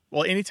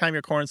 Well, anytime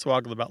you're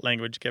cornswoggled about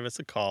language, give us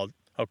a call.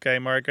 Okay,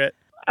 Margaret?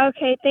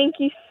 Okay, thank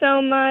you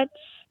so much.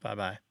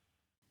 Bye-bye.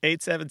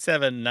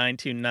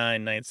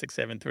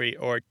 877-929-9673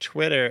 or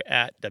Twitter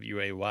at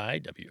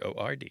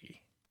WAYWORD.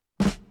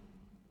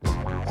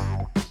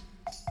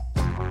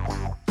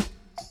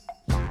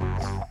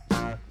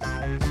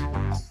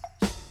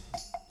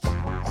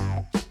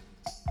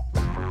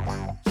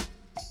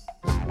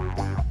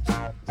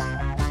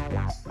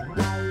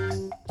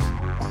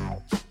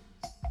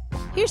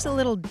 Here's a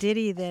little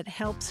ditty that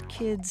helps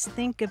kids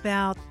think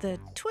about the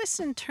twists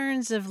and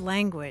turns of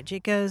language.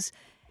 It goes,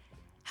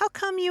 "How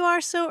come you are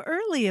so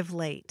early of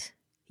late?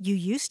 You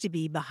used to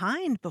be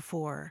behind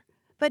before,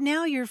 but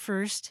now you're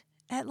first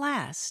at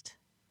last."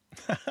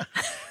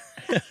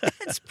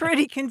 It's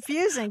pretty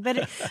confusing,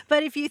 but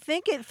if you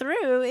think it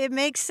through, it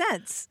makes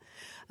sense.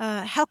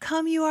 How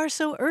come you are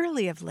so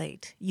early of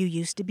late? You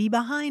used to be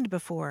behind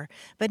before,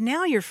 but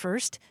now you're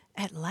first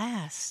at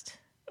last.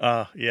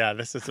 Oh, yeah,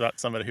 this is about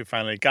somebody who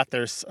finally got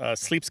their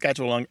sleep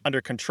schedule under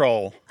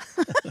control.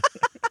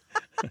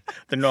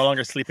 They're no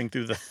longer sleeping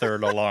through the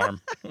third alarm.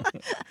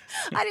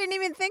 I didn't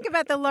even think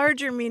about the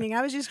larger meaning.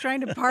 I was just trying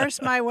to parse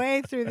my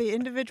way through the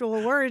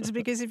individual words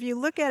because if you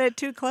look at it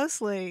too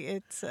closely,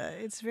 it's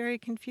very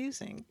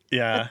confusing.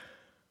 Yeah.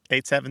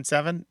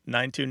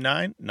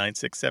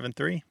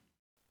 877-929-9673.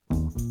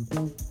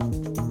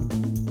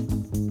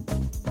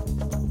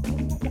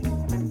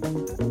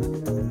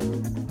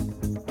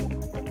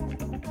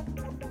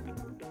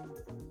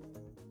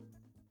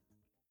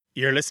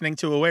 You're listening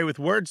to Away with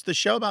Words, the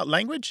show about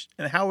language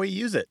and how we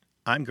use it.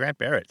 I'm Grant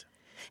Barrett.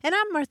 And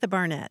I'm Martha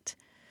Barnett.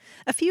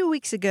 A few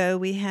weeks ago,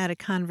 we had a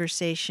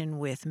conversation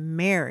with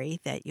Mary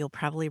that you'll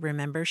probably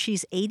remember.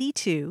 She's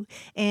 82,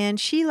 and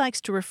she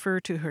likes to refer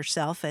to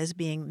herself as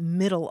being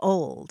middle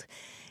old.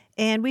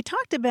 And we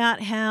talked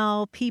about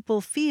how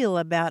people feel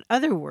about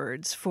other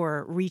words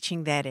for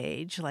reaching that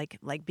age, like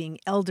being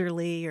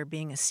elderly or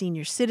being a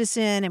senior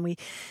citizen. And we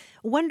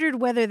wondered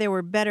whether there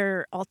were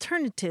better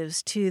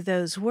alternatives to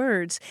those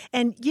words.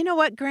 And you know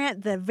what,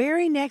 Grant? The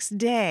very next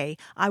day,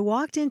 I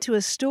walked into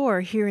a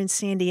store here in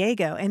San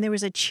Diego, and there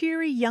was a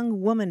cheery young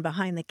woman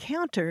behind the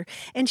counter,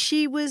 and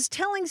she was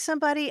telling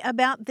somebody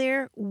about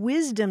their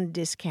wisdom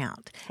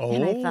discount. Oh.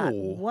 And I thought,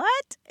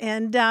 what?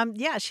 And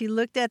she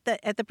looked at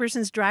the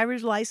person's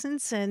driver's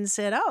license and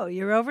said, "Oh,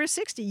 you're over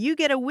 60. You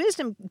get a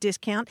wisdom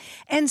discount."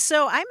 And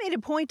so I made a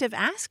point of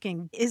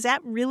asking, is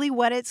that really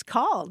what it's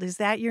called? Is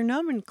that your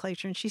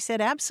nomenclature? And she said,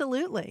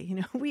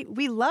 absolutely.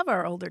 We love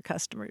our older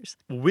customers.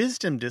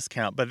 Wisdom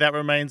discount, but that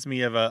reminds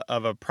me of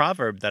a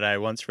proverb that I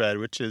once read,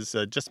 which is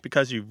just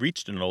because you've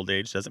reached an old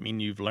age doesn't mean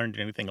you've learned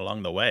anything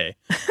along the way.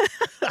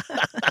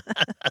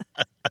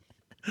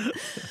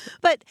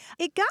 But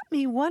it got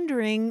me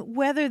wondering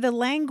whether the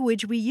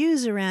language we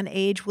use around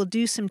age will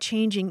do some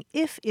changing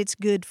if it's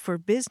good for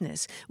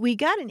business. We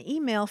got an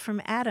email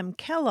from Adam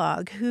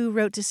Kellogg, who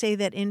wrote to say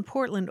that in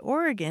Portland,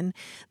 Oregon,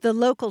 the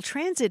local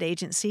transit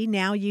agency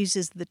now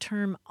uses the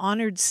term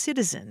honored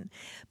citizen.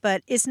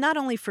 But it's not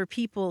only for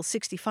people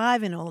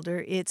 65 and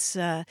older, it's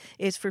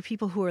for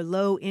people who are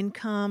low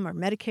income or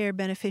Medicare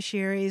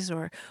beneficiaries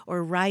or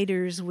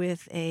riders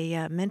with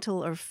a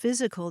mental or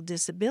physical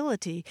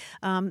disability.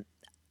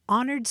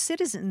 Honored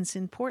citizens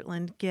in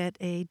Portland get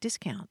a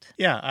discount.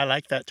 Yeah, I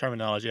like that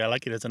terminology. I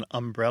like it as an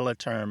umbrella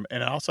term,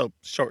 and it also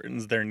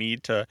shortens their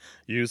need to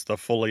use the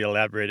fully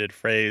elaborated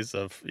phrase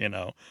of,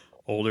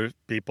 older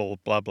people,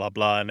 blah, blah,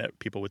 blah, and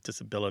people with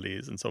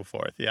disabilities and so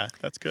forth. Yeah,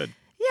 that's good.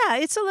 Yeah,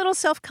 it's a little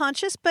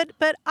self-conscious, but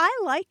I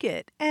like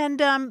it.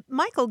 And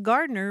Michael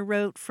Gardner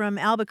wrote from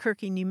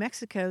Albuquerque, New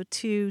Mexico,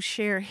 to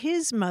share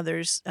his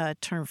mother's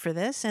term for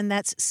this, and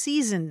that's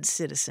seasoned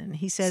citizen.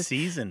 He says,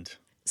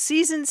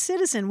 seasoned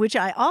citizen, which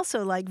I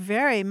also like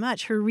very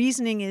much. Her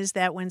reasoning is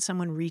that when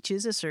someone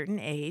reaches a certain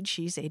age,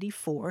 she's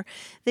 84,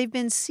 they've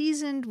been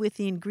seasoned with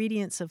the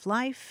ingredients of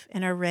life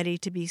and are ready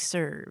to be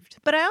served.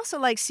 But I also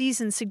like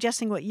seasoned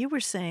suggesting what you were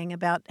saying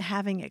about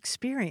having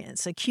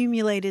experience,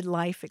 accumulated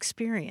life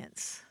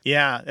experience.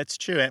 Yeah, that's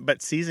true.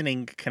 But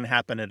seasoning can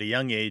happen at a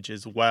young age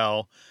as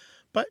well.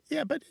 But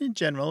in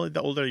general,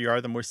 the older you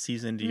are, the more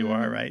seasoned you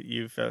are, right?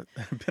 You've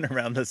been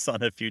around the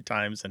sun a few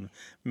times and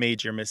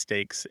made your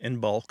mistakes in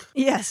bulk.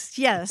 Yes.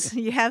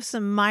 You have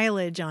some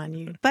mileage on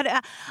you.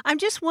 But I'm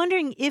just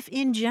wondering if,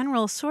 in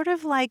general, sort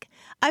of like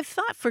I've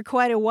thought for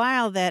quite a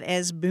while that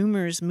as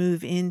boomers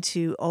move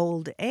into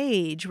old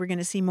age, we're going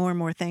to see more and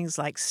more things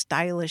like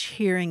stylish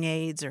hearing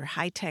aids or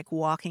high-tech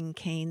walking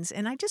canes.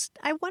 And I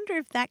wonder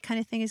if that kind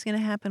of thing is going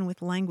to happen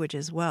with language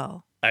as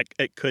well.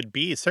 It could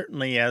be.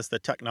 Certainly, as the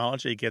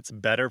technology gets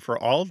better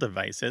for all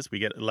devices, we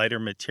get lighter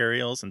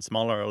materials and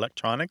smaller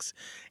electronics,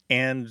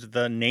 and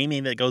the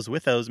naming that goes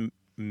with those,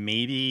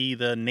 maybe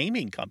the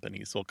naming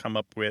companies will come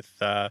up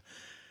with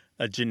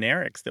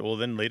generics that will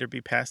then later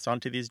be passed on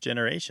to these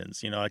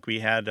generations. Like we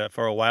had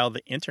for a while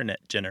the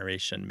internet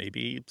generation.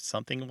 Maybe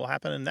something will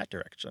happen in that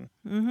direction.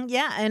 Mm-hmm.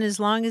 Yeah, and as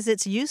long as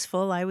it's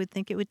useful, I would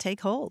think it would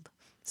take hold.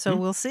 So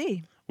we'll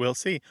see. We'll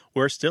see.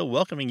 We're still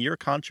welcoming your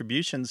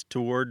contributions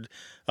toward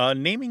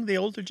naming the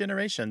older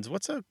generations.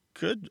 What's a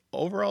good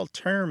overall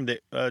term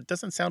that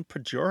doesn't sound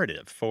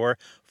pejorative for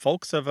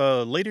folks of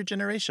a later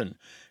generation?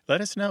 Let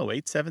us know,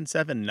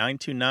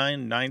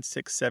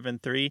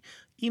 877-929-9673.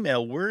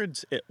 Email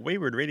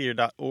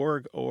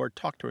words@waywardradio.org or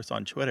talk to us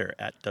on Twitter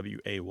at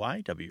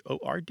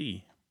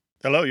WAYWORD.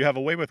 Hello, you have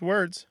a way with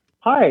words.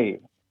 Hi,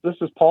 this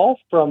is Paul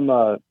from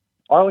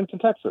Arlington,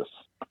 Texas.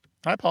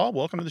 Hi, Paul.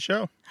 Welcome to the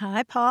show.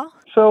 Hi, Paul.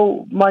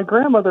 So my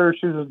grandmother,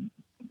 she's a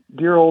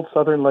dear old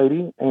Southern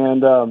lady,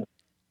 and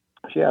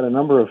she had a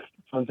number of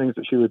fun things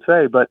that she would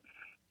say, but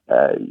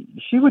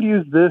she would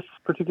use this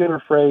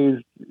particular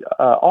phrase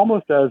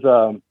almost as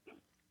a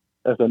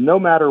no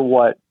matter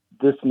what,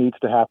 this needs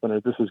to happen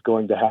or this is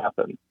going to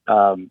happen.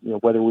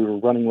 Whether we were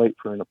running late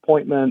for an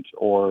appointment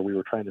or we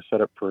were trying to set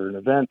up for an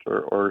event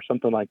or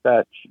something like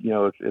that,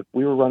 if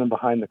we were running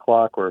behind the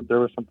clock or if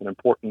there was something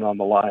important on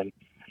the line,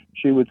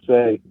 she would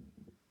say,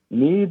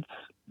 needs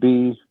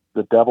be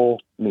the devil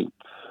meets,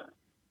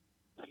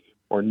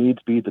 or needs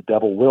be the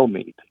devil will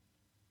meet.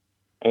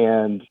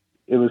 And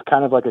it was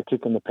kind of like a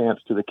kick in the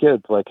pants to the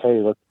kids, like,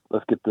 hey,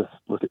 let's get this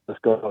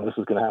going. This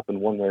is going to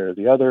happen one way or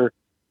the other.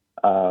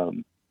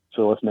 So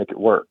let's make it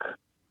work.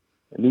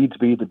 Needs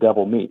be the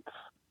devil meets.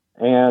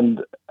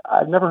 And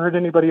I've never heard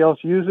anybody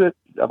else use it.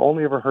 I've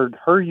only ever heard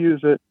her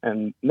use it,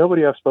 and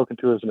nobody I've spoken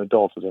to as an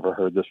adult has ever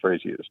heard this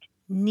phrase used.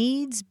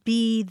 Needs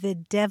be the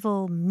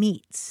devil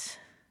meets.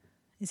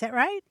 Is that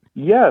right?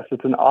 Yes,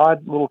 it's an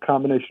odd little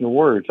combination of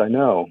words, I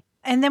know.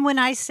 And then when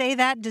I say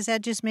that, does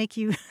that just make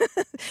you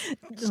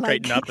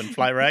straighten up and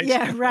fly right?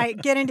 Yeah, right.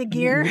 Get into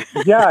gear?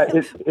 Yeah,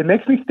 it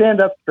makes me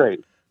stand up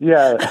straight.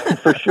 Yeah,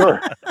 for sure.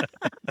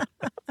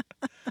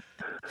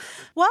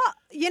 Well,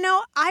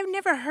 I've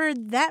never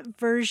heard that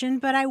version,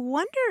 but I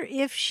wonder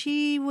if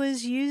she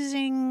was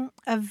using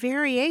a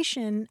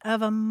variation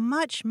of a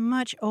much,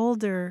 much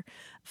older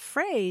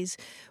phrase,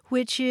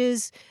 which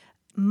is,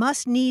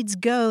 must needs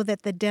go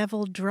that the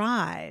devil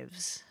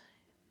drives.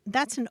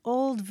 That's an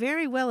old,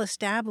 very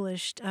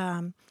well-established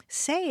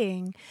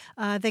saying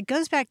that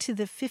goes back to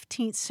the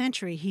 15th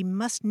century. He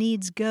must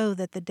needs go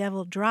that the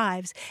devil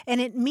drives. And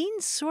it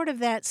means sort of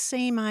that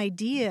same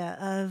idea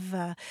of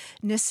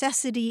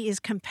necessity is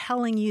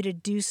compelling you to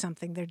do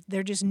something. There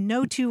are just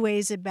no two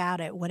ways about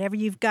it. Whatever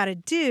you've got to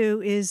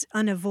do is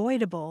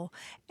unavoidable.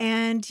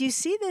 And you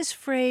see this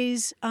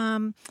phrase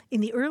in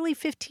the early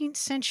 15th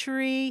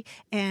century,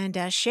 and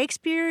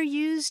Shakespeare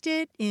used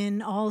it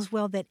in All's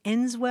Well That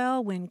Ends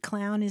Well when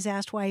Clown is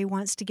asked why he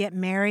wants to get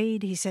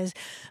married. He says,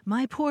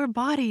 "My poor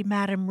body,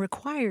 madam,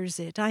 requires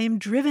it. I am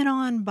driven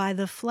on by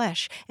the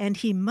flesh, and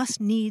he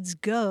must needs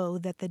go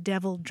that the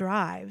devil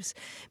drives."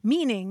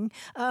 Meaning,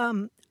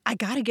 I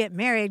got to get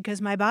married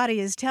because my body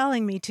is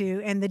telling me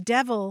to, and the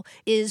devil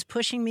is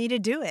pushing me to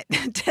do it.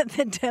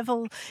 The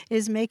devil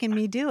is making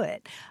me do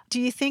it. Do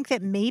you think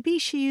that maybe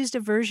she used a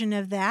version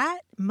of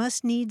that?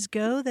 Must needs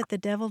go that the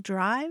devil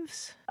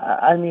drives?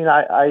 I mean,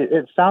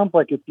 it sounds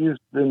like it's used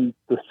in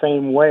the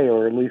same way,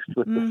 or at least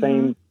with the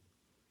same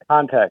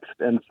context.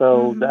 And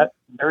so that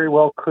very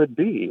well could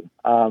be.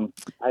 I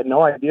had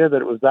no idea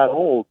that it was that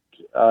old.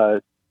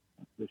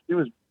 She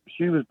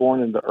was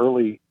born in the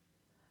early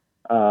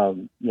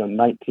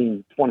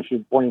 1920. She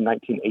was born in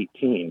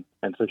 1918,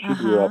 and so she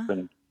grew up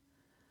in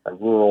a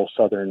rural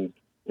southern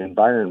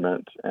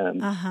environment.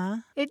 And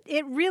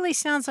It really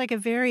sounds like a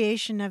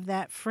variation of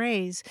that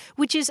phrase,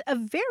 which is a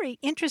very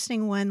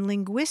interesting one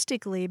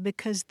linguistically,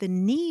 because the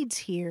needs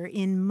here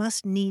in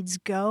must needs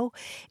go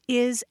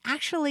is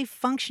actually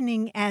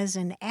functioning as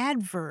an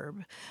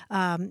adverb,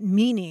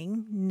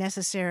 meaning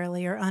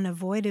necessarily or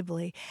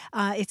unavoidably.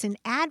 It's an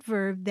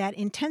adverb that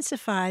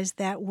intensifies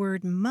that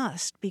word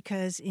must,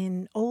 because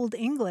in Old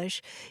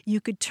English,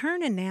 you could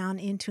turn a noun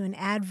into an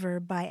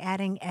adverb by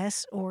adding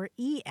s or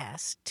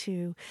es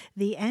to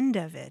the end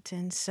of it.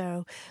 And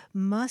so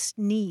must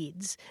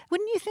needs.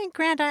 Wouldn't you think,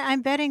 Grant?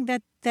 I'm betting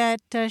that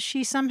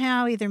she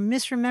somehow either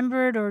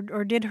misremembered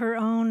or did her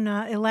own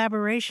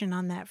elaboration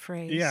on that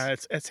phrase. Yeah,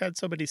 it's had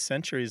so many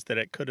centuries that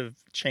it could have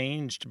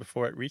changed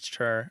before it reached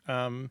her.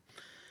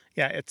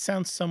 Yeah, it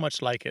sounds so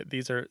much like it.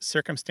 These are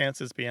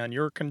circumstances beyond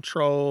your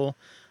control.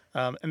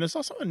 And there's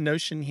also a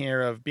notion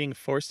here of being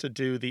forced to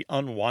do the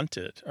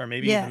unwanted or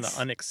maybe even the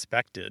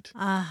unexpected.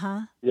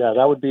 Yeah,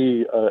 that would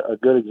be a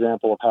good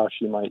example of how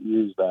she might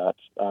use that.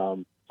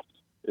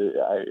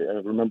 I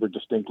remember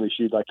distinctly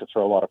she'd like to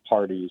throw a lot of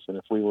parties, and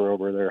if we were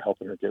over there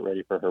helping her get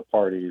ready for her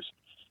parties,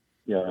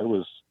 it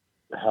was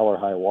hell or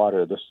high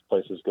water. This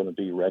place is going to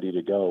be ready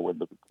to go when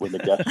the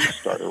guests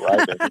start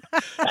arriving.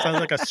 Sounds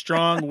like a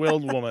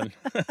strong-willed woman.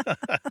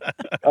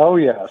 Oh,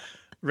 yes.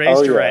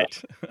 Raised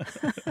right.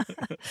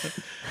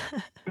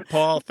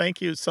 Paul,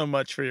 thank you so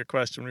much for your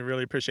question. We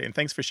really appreciate it. And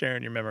thanks for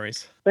sharing your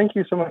memories. Thank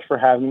you so much for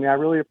having me. I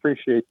really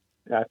appreciate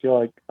it. I feel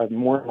like I'm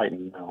more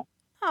enlightened now.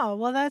 Oh,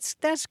 well,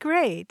 that's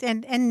great.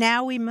 And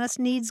now we must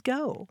needs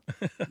go.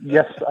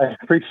 Yes, I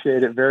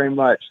appreciate it very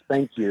much.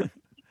 Thank you.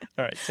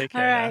 All right, take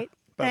care. All right,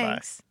 now. Bye-bye.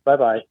 thanks.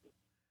 Bye-bye.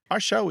 Our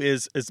show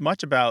is as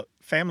much about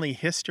family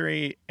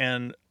history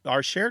and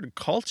our shared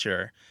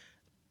culture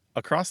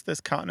across this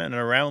continent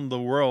and around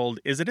the world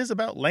as it is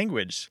about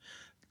language.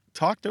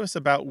 Talk to us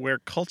about where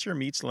culture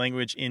meets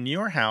language in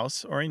your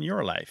house or in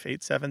your life.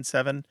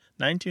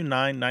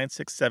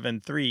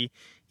 877-929-9673.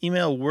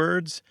 Email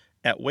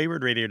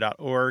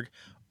words@waywardradio.org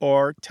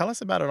or tell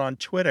us about it on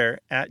Twitter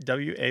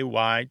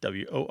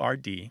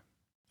 @WAYWORD.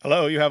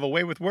 Hello, you have a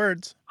way with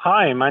words.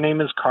 Hi, my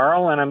name is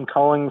Carl, and I'm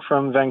calling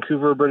from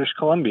Vancouver, British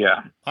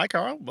Columbia. Hi,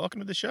 Carl.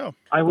 Welcome to the show.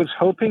 I was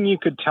hoping you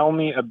could tell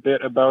me a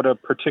bit about a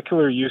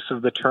particular use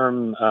of the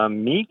term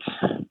meat.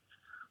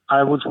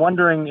 I was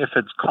wondering if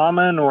it's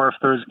common or if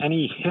there's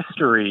any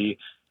history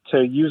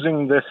to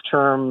using this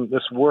term,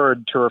 this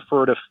word, to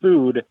refer to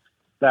food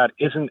that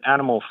isn't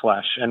animal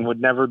flesh and would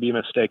never be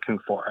mistaken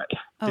for it.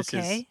 This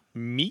is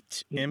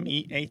meat,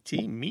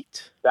 M-E-A-T,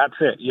 meat? That's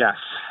it, yes,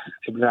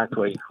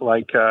 exactly.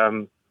 Like,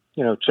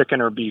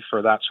 chicken or beef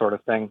or that sort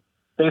of thing.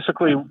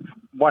 Basically,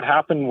 what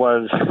happened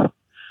was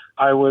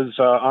I was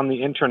on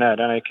the internet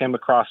and I came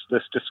across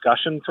this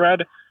discussion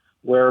thread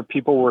where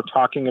people were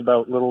talking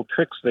about little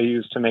tricks they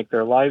use to make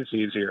their lives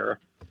easier.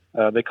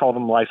 They call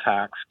them life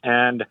hacks.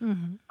 And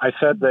I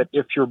said that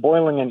if you're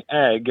boiling an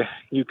egg,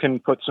 you can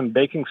put some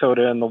baking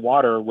soda in the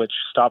water, which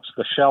stops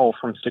the shell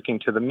from sticking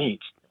to the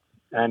meat.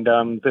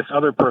 And this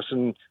other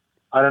person,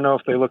 I don't know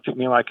if they looked at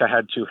me like I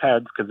had two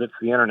heads because it's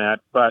the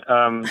internet, but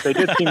they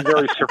did seem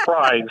very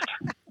surprised.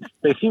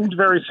 They seemed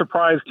very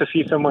surprised to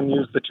see someone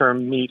use the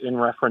term meat in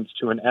reference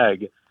to an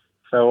egg.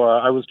 So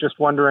I was just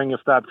wondering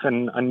if that's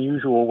an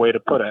unusual way to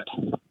put it.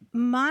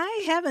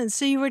 My heavens.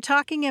 So you were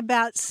talking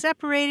about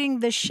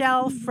separating the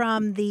shell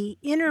from the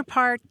inner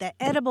part, the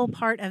edible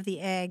part of the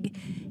egg,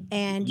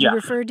 and you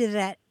referred to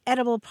that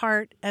edible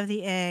part of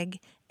the egg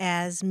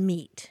as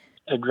meat.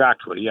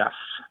 Exactly, yes.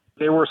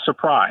 They were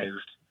surprised.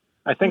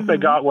 I think they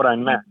got what I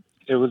meant.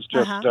 It was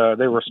just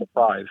they were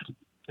surprised.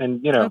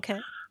 And,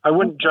 I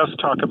wouldn't just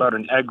talk about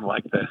an egg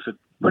like this. It's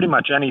pretty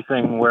much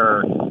anything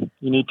where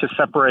you need to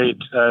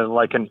separate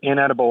like an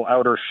inedible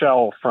outer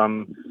shell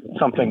from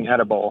something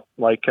edible,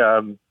 like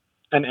an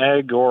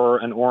egg or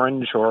an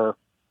orange or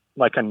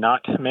like a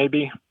nut,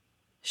 maybe.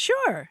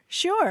 Sure.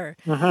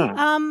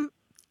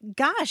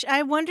 Gosh,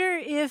 I wonder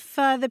if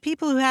the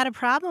people who had a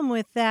problem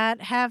with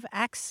that have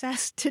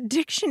access to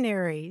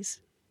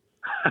dictionaries.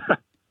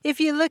 If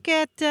you look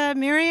at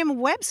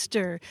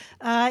Merriam-Webster,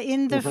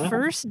 in the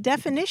first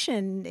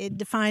definition, it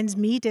defines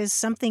meat as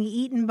something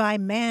eaten by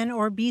man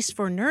or beast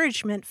for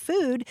nourishment,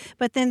 food.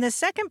 But then the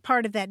second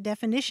part of that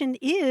definition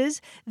is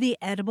the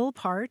edible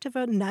part of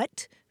a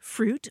nut,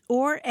 fruit,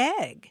 or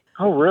egg.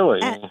 Oh,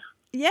 really?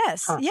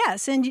 Yes.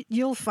 And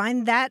you'll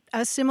find that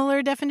a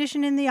similar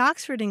definition in the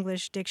Oxford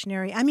English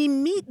Dictionary. I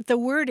mean, meat, the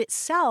word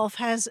itself,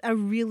 has a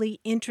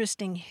really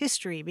interesting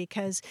history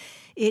because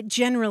it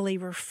generally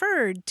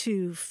referred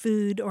to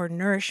food or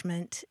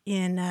nourishment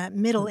in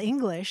Middle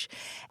English.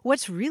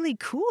 What's really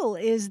cool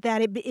is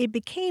that it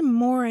became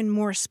more and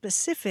more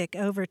specific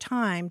over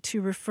time to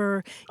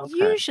refer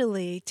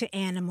usually to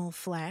animal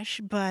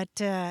flesh,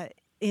 but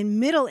in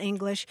Middle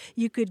English,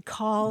 you could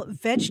call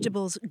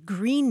vegetables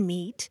green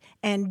meat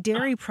and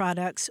dairy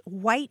products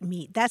white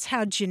meat. That's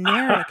how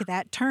generic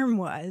that term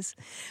was.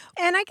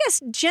 And I guess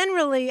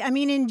generally,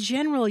 in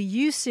general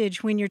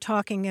usage, when you're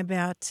talking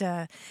about,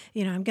 I'm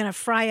going to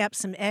fry up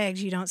some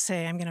eggs, you don't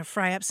say, I'm going to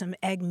fry up some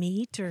egg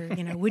meat, or,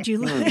 would you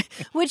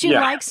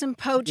like some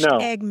poached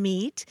egg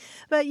meat?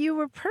 But you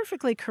were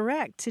perfectly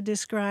correct to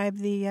describe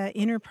the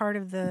inner part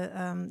of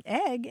the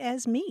egg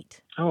as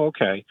meat. Oh,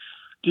 okay.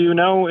 Do you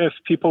know if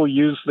people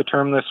use the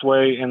term this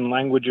way in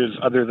languages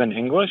other than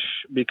English?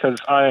 Because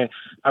I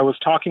was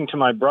talking to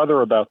my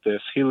brother about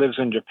this. He lives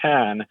in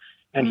Japan,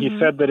 and he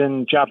said that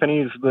in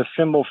Japanese, the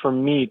symbol for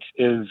meat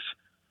is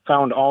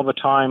found all the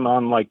time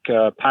on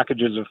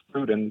packages of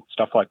fruit and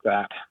stuff like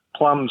that.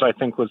 Plums, I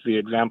think, was the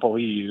example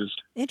he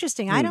used.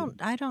 Interesting. I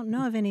don't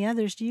know of any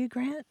others. Do you,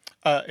 Grant?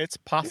 It's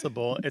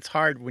possible. It's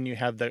hard when you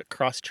have the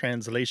cross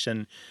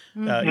translation.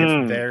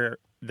 If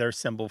their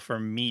symbol for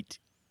meat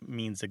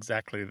means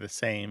exactly the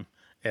same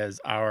as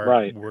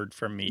our word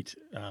for meat.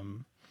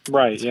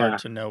 It's hard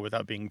to know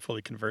without being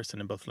fully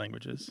conversant in both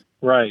languages.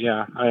 Right,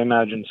 yeah, I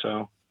imagine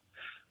so.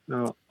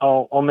 No,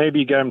 I'll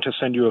maybe get him to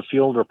send you a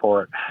field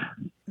report.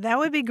 That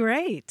would be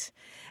great.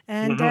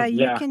 And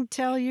you can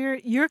tell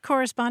your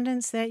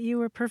correspondents that you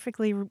were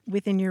perfectly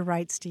within your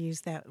rights to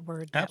use that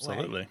word that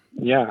Absolutely. way.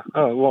 Yeah.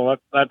 Oh, well,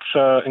 that's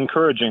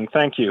encouraging.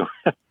 Thank you.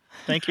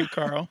 Thank you,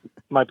 Carl.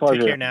 My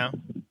pleasure. Take care now.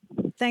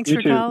 Thanks you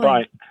for too. calling.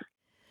 Bye.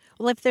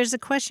 Well, if there's a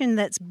question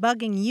that's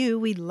bugging you,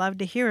 we'd love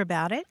to hear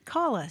about it.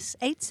 Call us,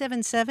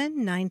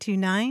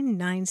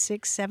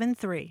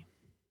 877-929-9673.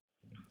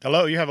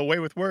 Hello, you have a way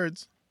with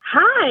words.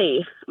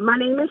 Hi, my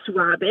name is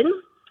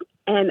Robin,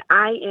 and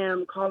I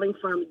am calling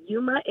from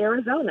Yuma,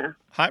 Arizona.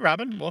 Hi,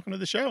 Robin. Welcome to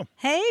the show.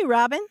 Hey,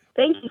 Robin.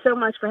 Thank you so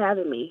much for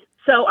having me.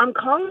 So I'm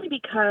calling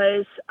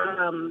because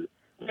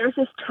there's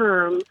this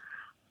term.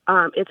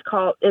 It's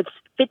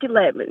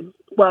 5011.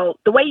 Well,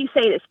 the way you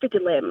say it is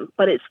 5011,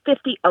 but it's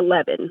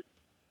 5011.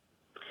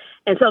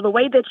 And so the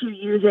way that you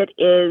use it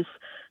is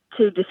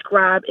to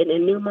describe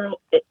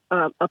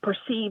a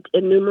perceived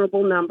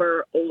innumerable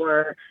number,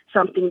 or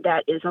something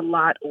that is a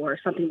lot, or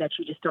something that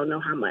you just don't know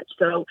how much.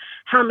 So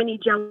how many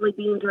jelly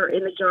beans are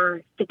in the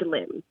jar?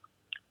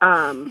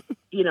 5011.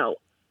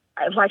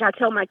 Like I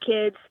tell my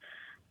kids,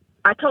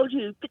 I told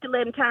you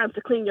 5011 times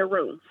to clean your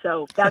room.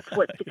 So that's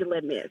what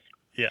 5011 is.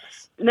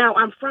 Yes. Now,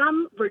 I'm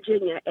from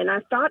Virginia, and I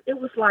thought it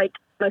was like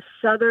a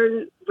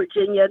Southern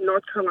Virginia,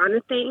 North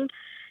Carolina thing.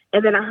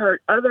 And then I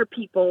heard other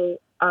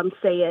people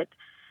say it.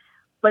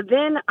 But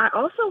then I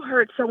also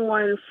heard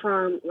someone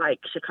from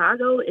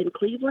Chicago and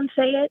Cleveland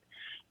say it.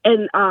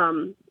 And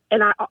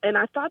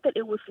I thought that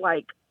it was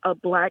like a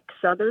Black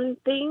Southern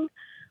thing.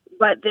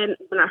 But then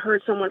when I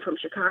heard someone from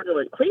Chicago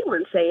and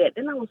Cleveland say it,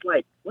 then I was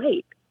like,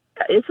 wait,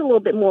 it's a little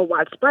bit more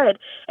widespread.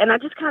 And I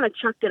just kind of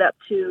chucked it up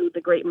to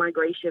the Great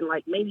Migration.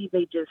 Like maybe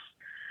they just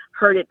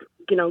heard it,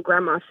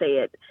 grandma say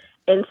it.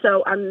 And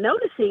so I'm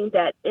noticing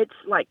that it's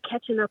like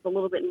catching up a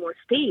little bit more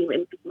steam,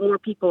 and more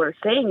people are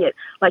saying it,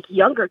 like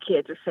younger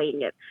kids are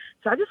saying it.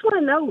 So I just want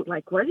to know,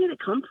 where did it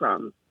come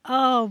from?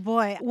 Oh,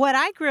 boy. What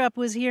I grew up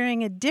was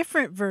hearing a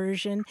different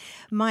version.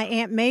 My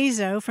Aunt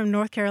Mazo from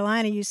North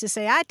Carolina used to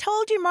say, I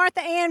told you,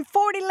 Martha Ann,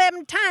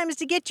 40-11 times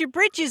to get your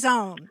britches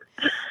on.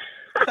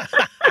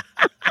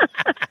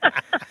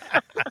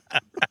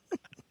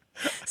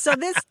 So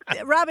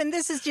Robin,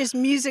 this is just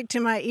music to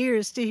my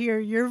ears to hear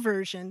your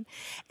version.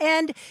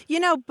 And,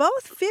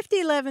 both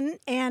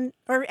 5011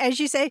 or as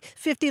you say,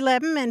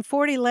 5011 and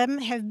 4011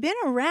 have been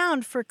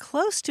around for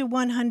close to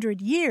 100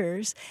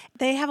 years.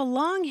 They have a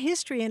long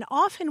history, and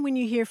often when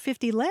you hear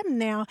 5011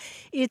 now,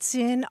 it's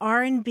in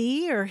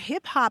R&B or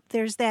hip hop.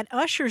 There's that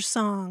Usher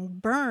song,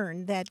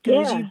 Burn, that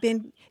goes, You've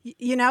been,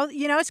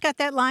 it's got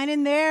that line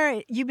in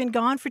there, you've been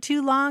gone for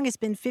too long, it's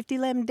been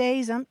 5011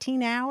 days,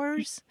 umpteen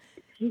hours.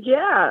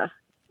 Yeah.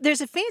 There's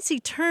a fancy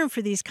term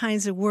for these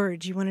kinds of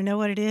words. You want to know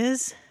what it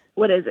is?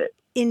 What is it?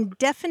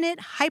 Indefinite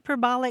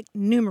hyperbolic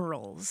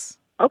numerals.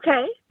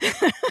 Okay.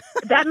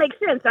 That makes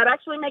sense. That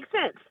actually makes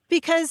sense.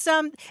 Because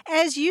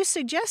as you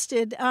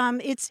suggested,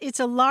 it's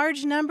a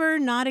large number,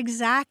 not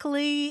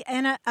exactly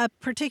a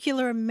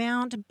particular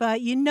amount,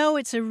 but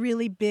it's a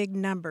really big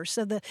number.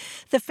 So the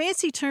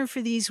fancy term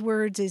for these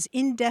words is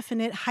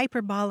indefinite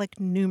hyperbolic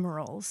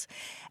numerals.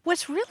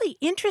 What's really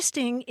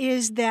interesting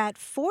is that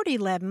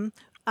 4011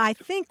 I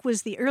think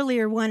was the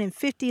earlier one, and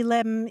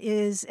 5011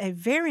 is a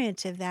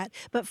variant of that.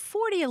 But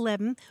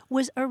 4011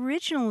 was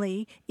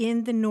originally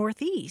in the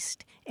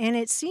Northeast, and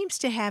it seems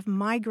to have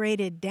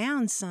migrated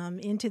down some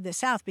into the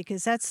South,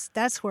 because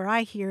that's where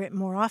I hear it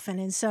more often.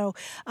 And so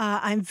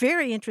I'm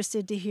very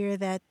interested to hear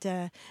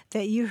that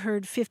you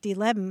heard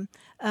 5011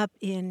 up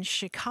in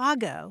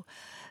Chicago.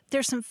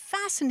 There's some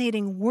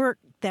fascinating work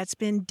that's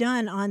been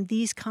done on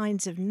these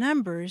kinds of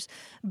numbers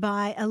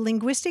by a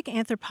linguistic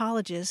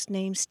anthropologist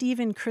named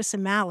Stephen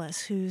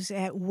Chrysomalis, who's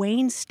at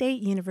Wayne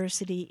State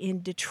University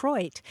in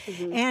Detroit.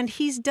 Mm-hmm. And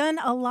he's done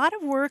a lot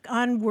of work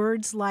on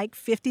words like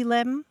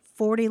 5011,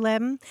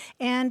 4011,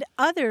 and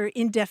other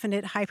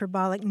indefinite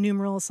hyperbolic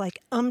numerals like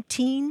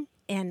umpteen,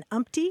 and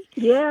umpty.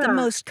 Yeah. The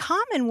most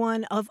common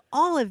one of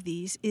all of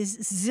these is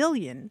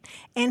Zillion,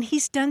 and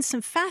he's done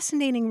some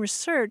fascinating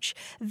research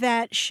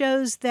that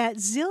shows that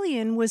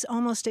Zillion was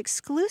almost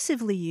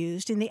exclusively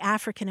used in the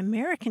African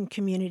American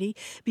community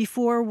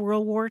before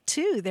World War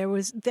II. There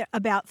was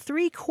about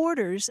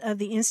 3/4 of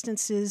the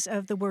instances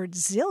of the word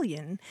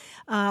Zillion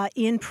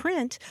in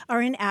print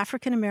are in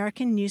African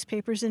American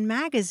newspapers and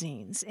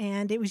magazines,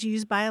 and it was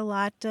used by a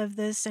lot of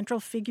the central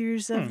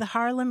figures of the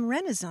Harlem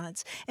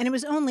Renaissance. And it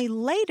was only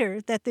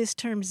later that this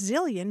term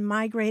Zillion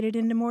migrated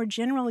into more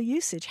general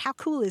usage. How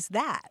cool is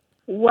that?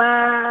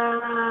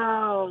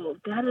 Wow,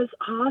 that is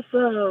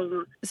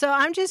awesome. So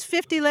I'm just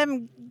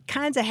 5011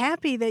 kinds of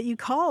happy that you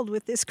called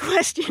with this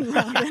question,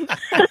 Robin.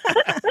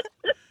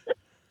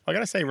 I got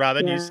to say,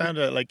 Robin, Yeah. you sound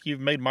like you've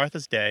made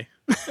Martha's day.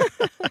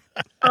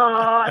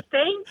 Oh,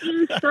 thank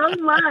you so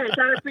much.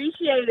 I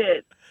appreciate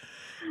it.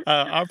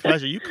 Our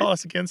pleasure. You call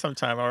us again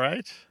sometime, all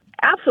right?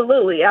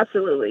 Absolutely,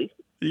 absolutely.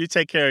 You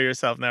take care of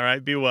yourself now, all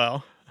right? Be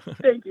well.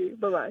 Thank you.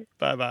 Bye-bye.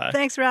 Bye-bye.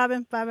 Thanks,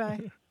 Robin.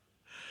 Bye-bye.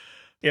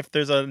 If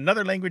there's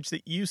another language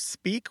that you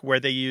speak where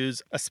they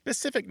use a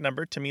specific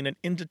number to mean an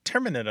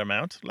indeterminate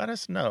amount, let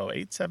us know,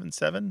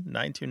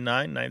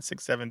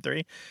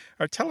 877-929-9673,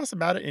 or tell us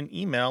about it in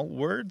email,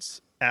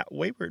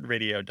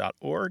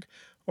 words@waywardradio.org,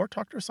 or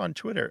talk to us on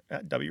Twitter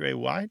at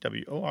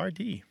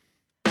WAYWORD.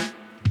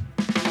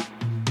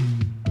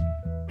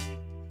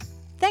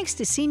 Thanks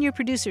to senior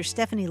producer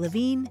Stephanie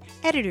Levine,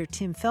 editor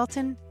Tim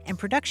Felton, and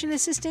production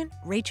assistant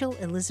Rachel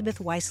Elizabeth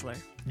Weisler.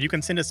 You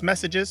can send us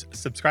messages,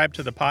 subscribe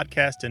to the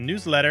podcast and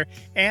newsletter,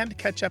 and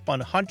catch up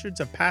on hundreds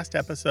of past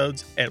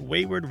episodes at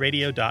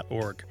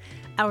waywardradio.org.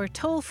 Our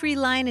toll-free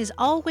line is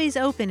always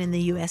open in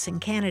the U.S. and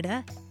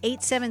Canada,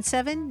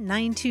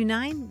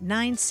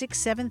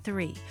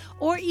 877-929-9673,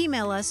 or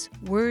email us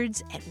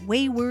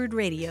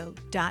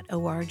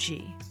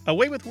words@waywardradio.org. A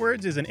Way with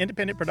Words is an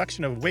independent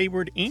production of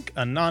Wayward, Inc.,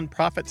 a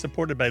nonprofit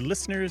supported by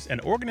listeners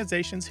and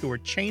organizations who are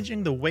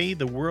changing the way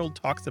the world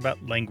talks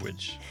about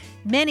language.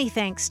 Many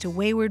thanks to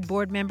Wayward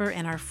board member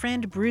and our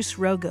friend Bruce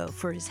Rogo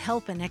for his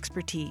help and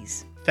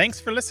expertise. Thanks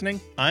for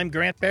listening. I'm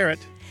Grant Barrett.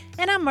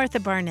 And I'm Martha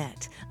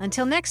Barnett.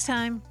 Until next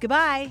time,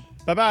 goodbye.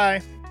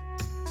 Bye-bye.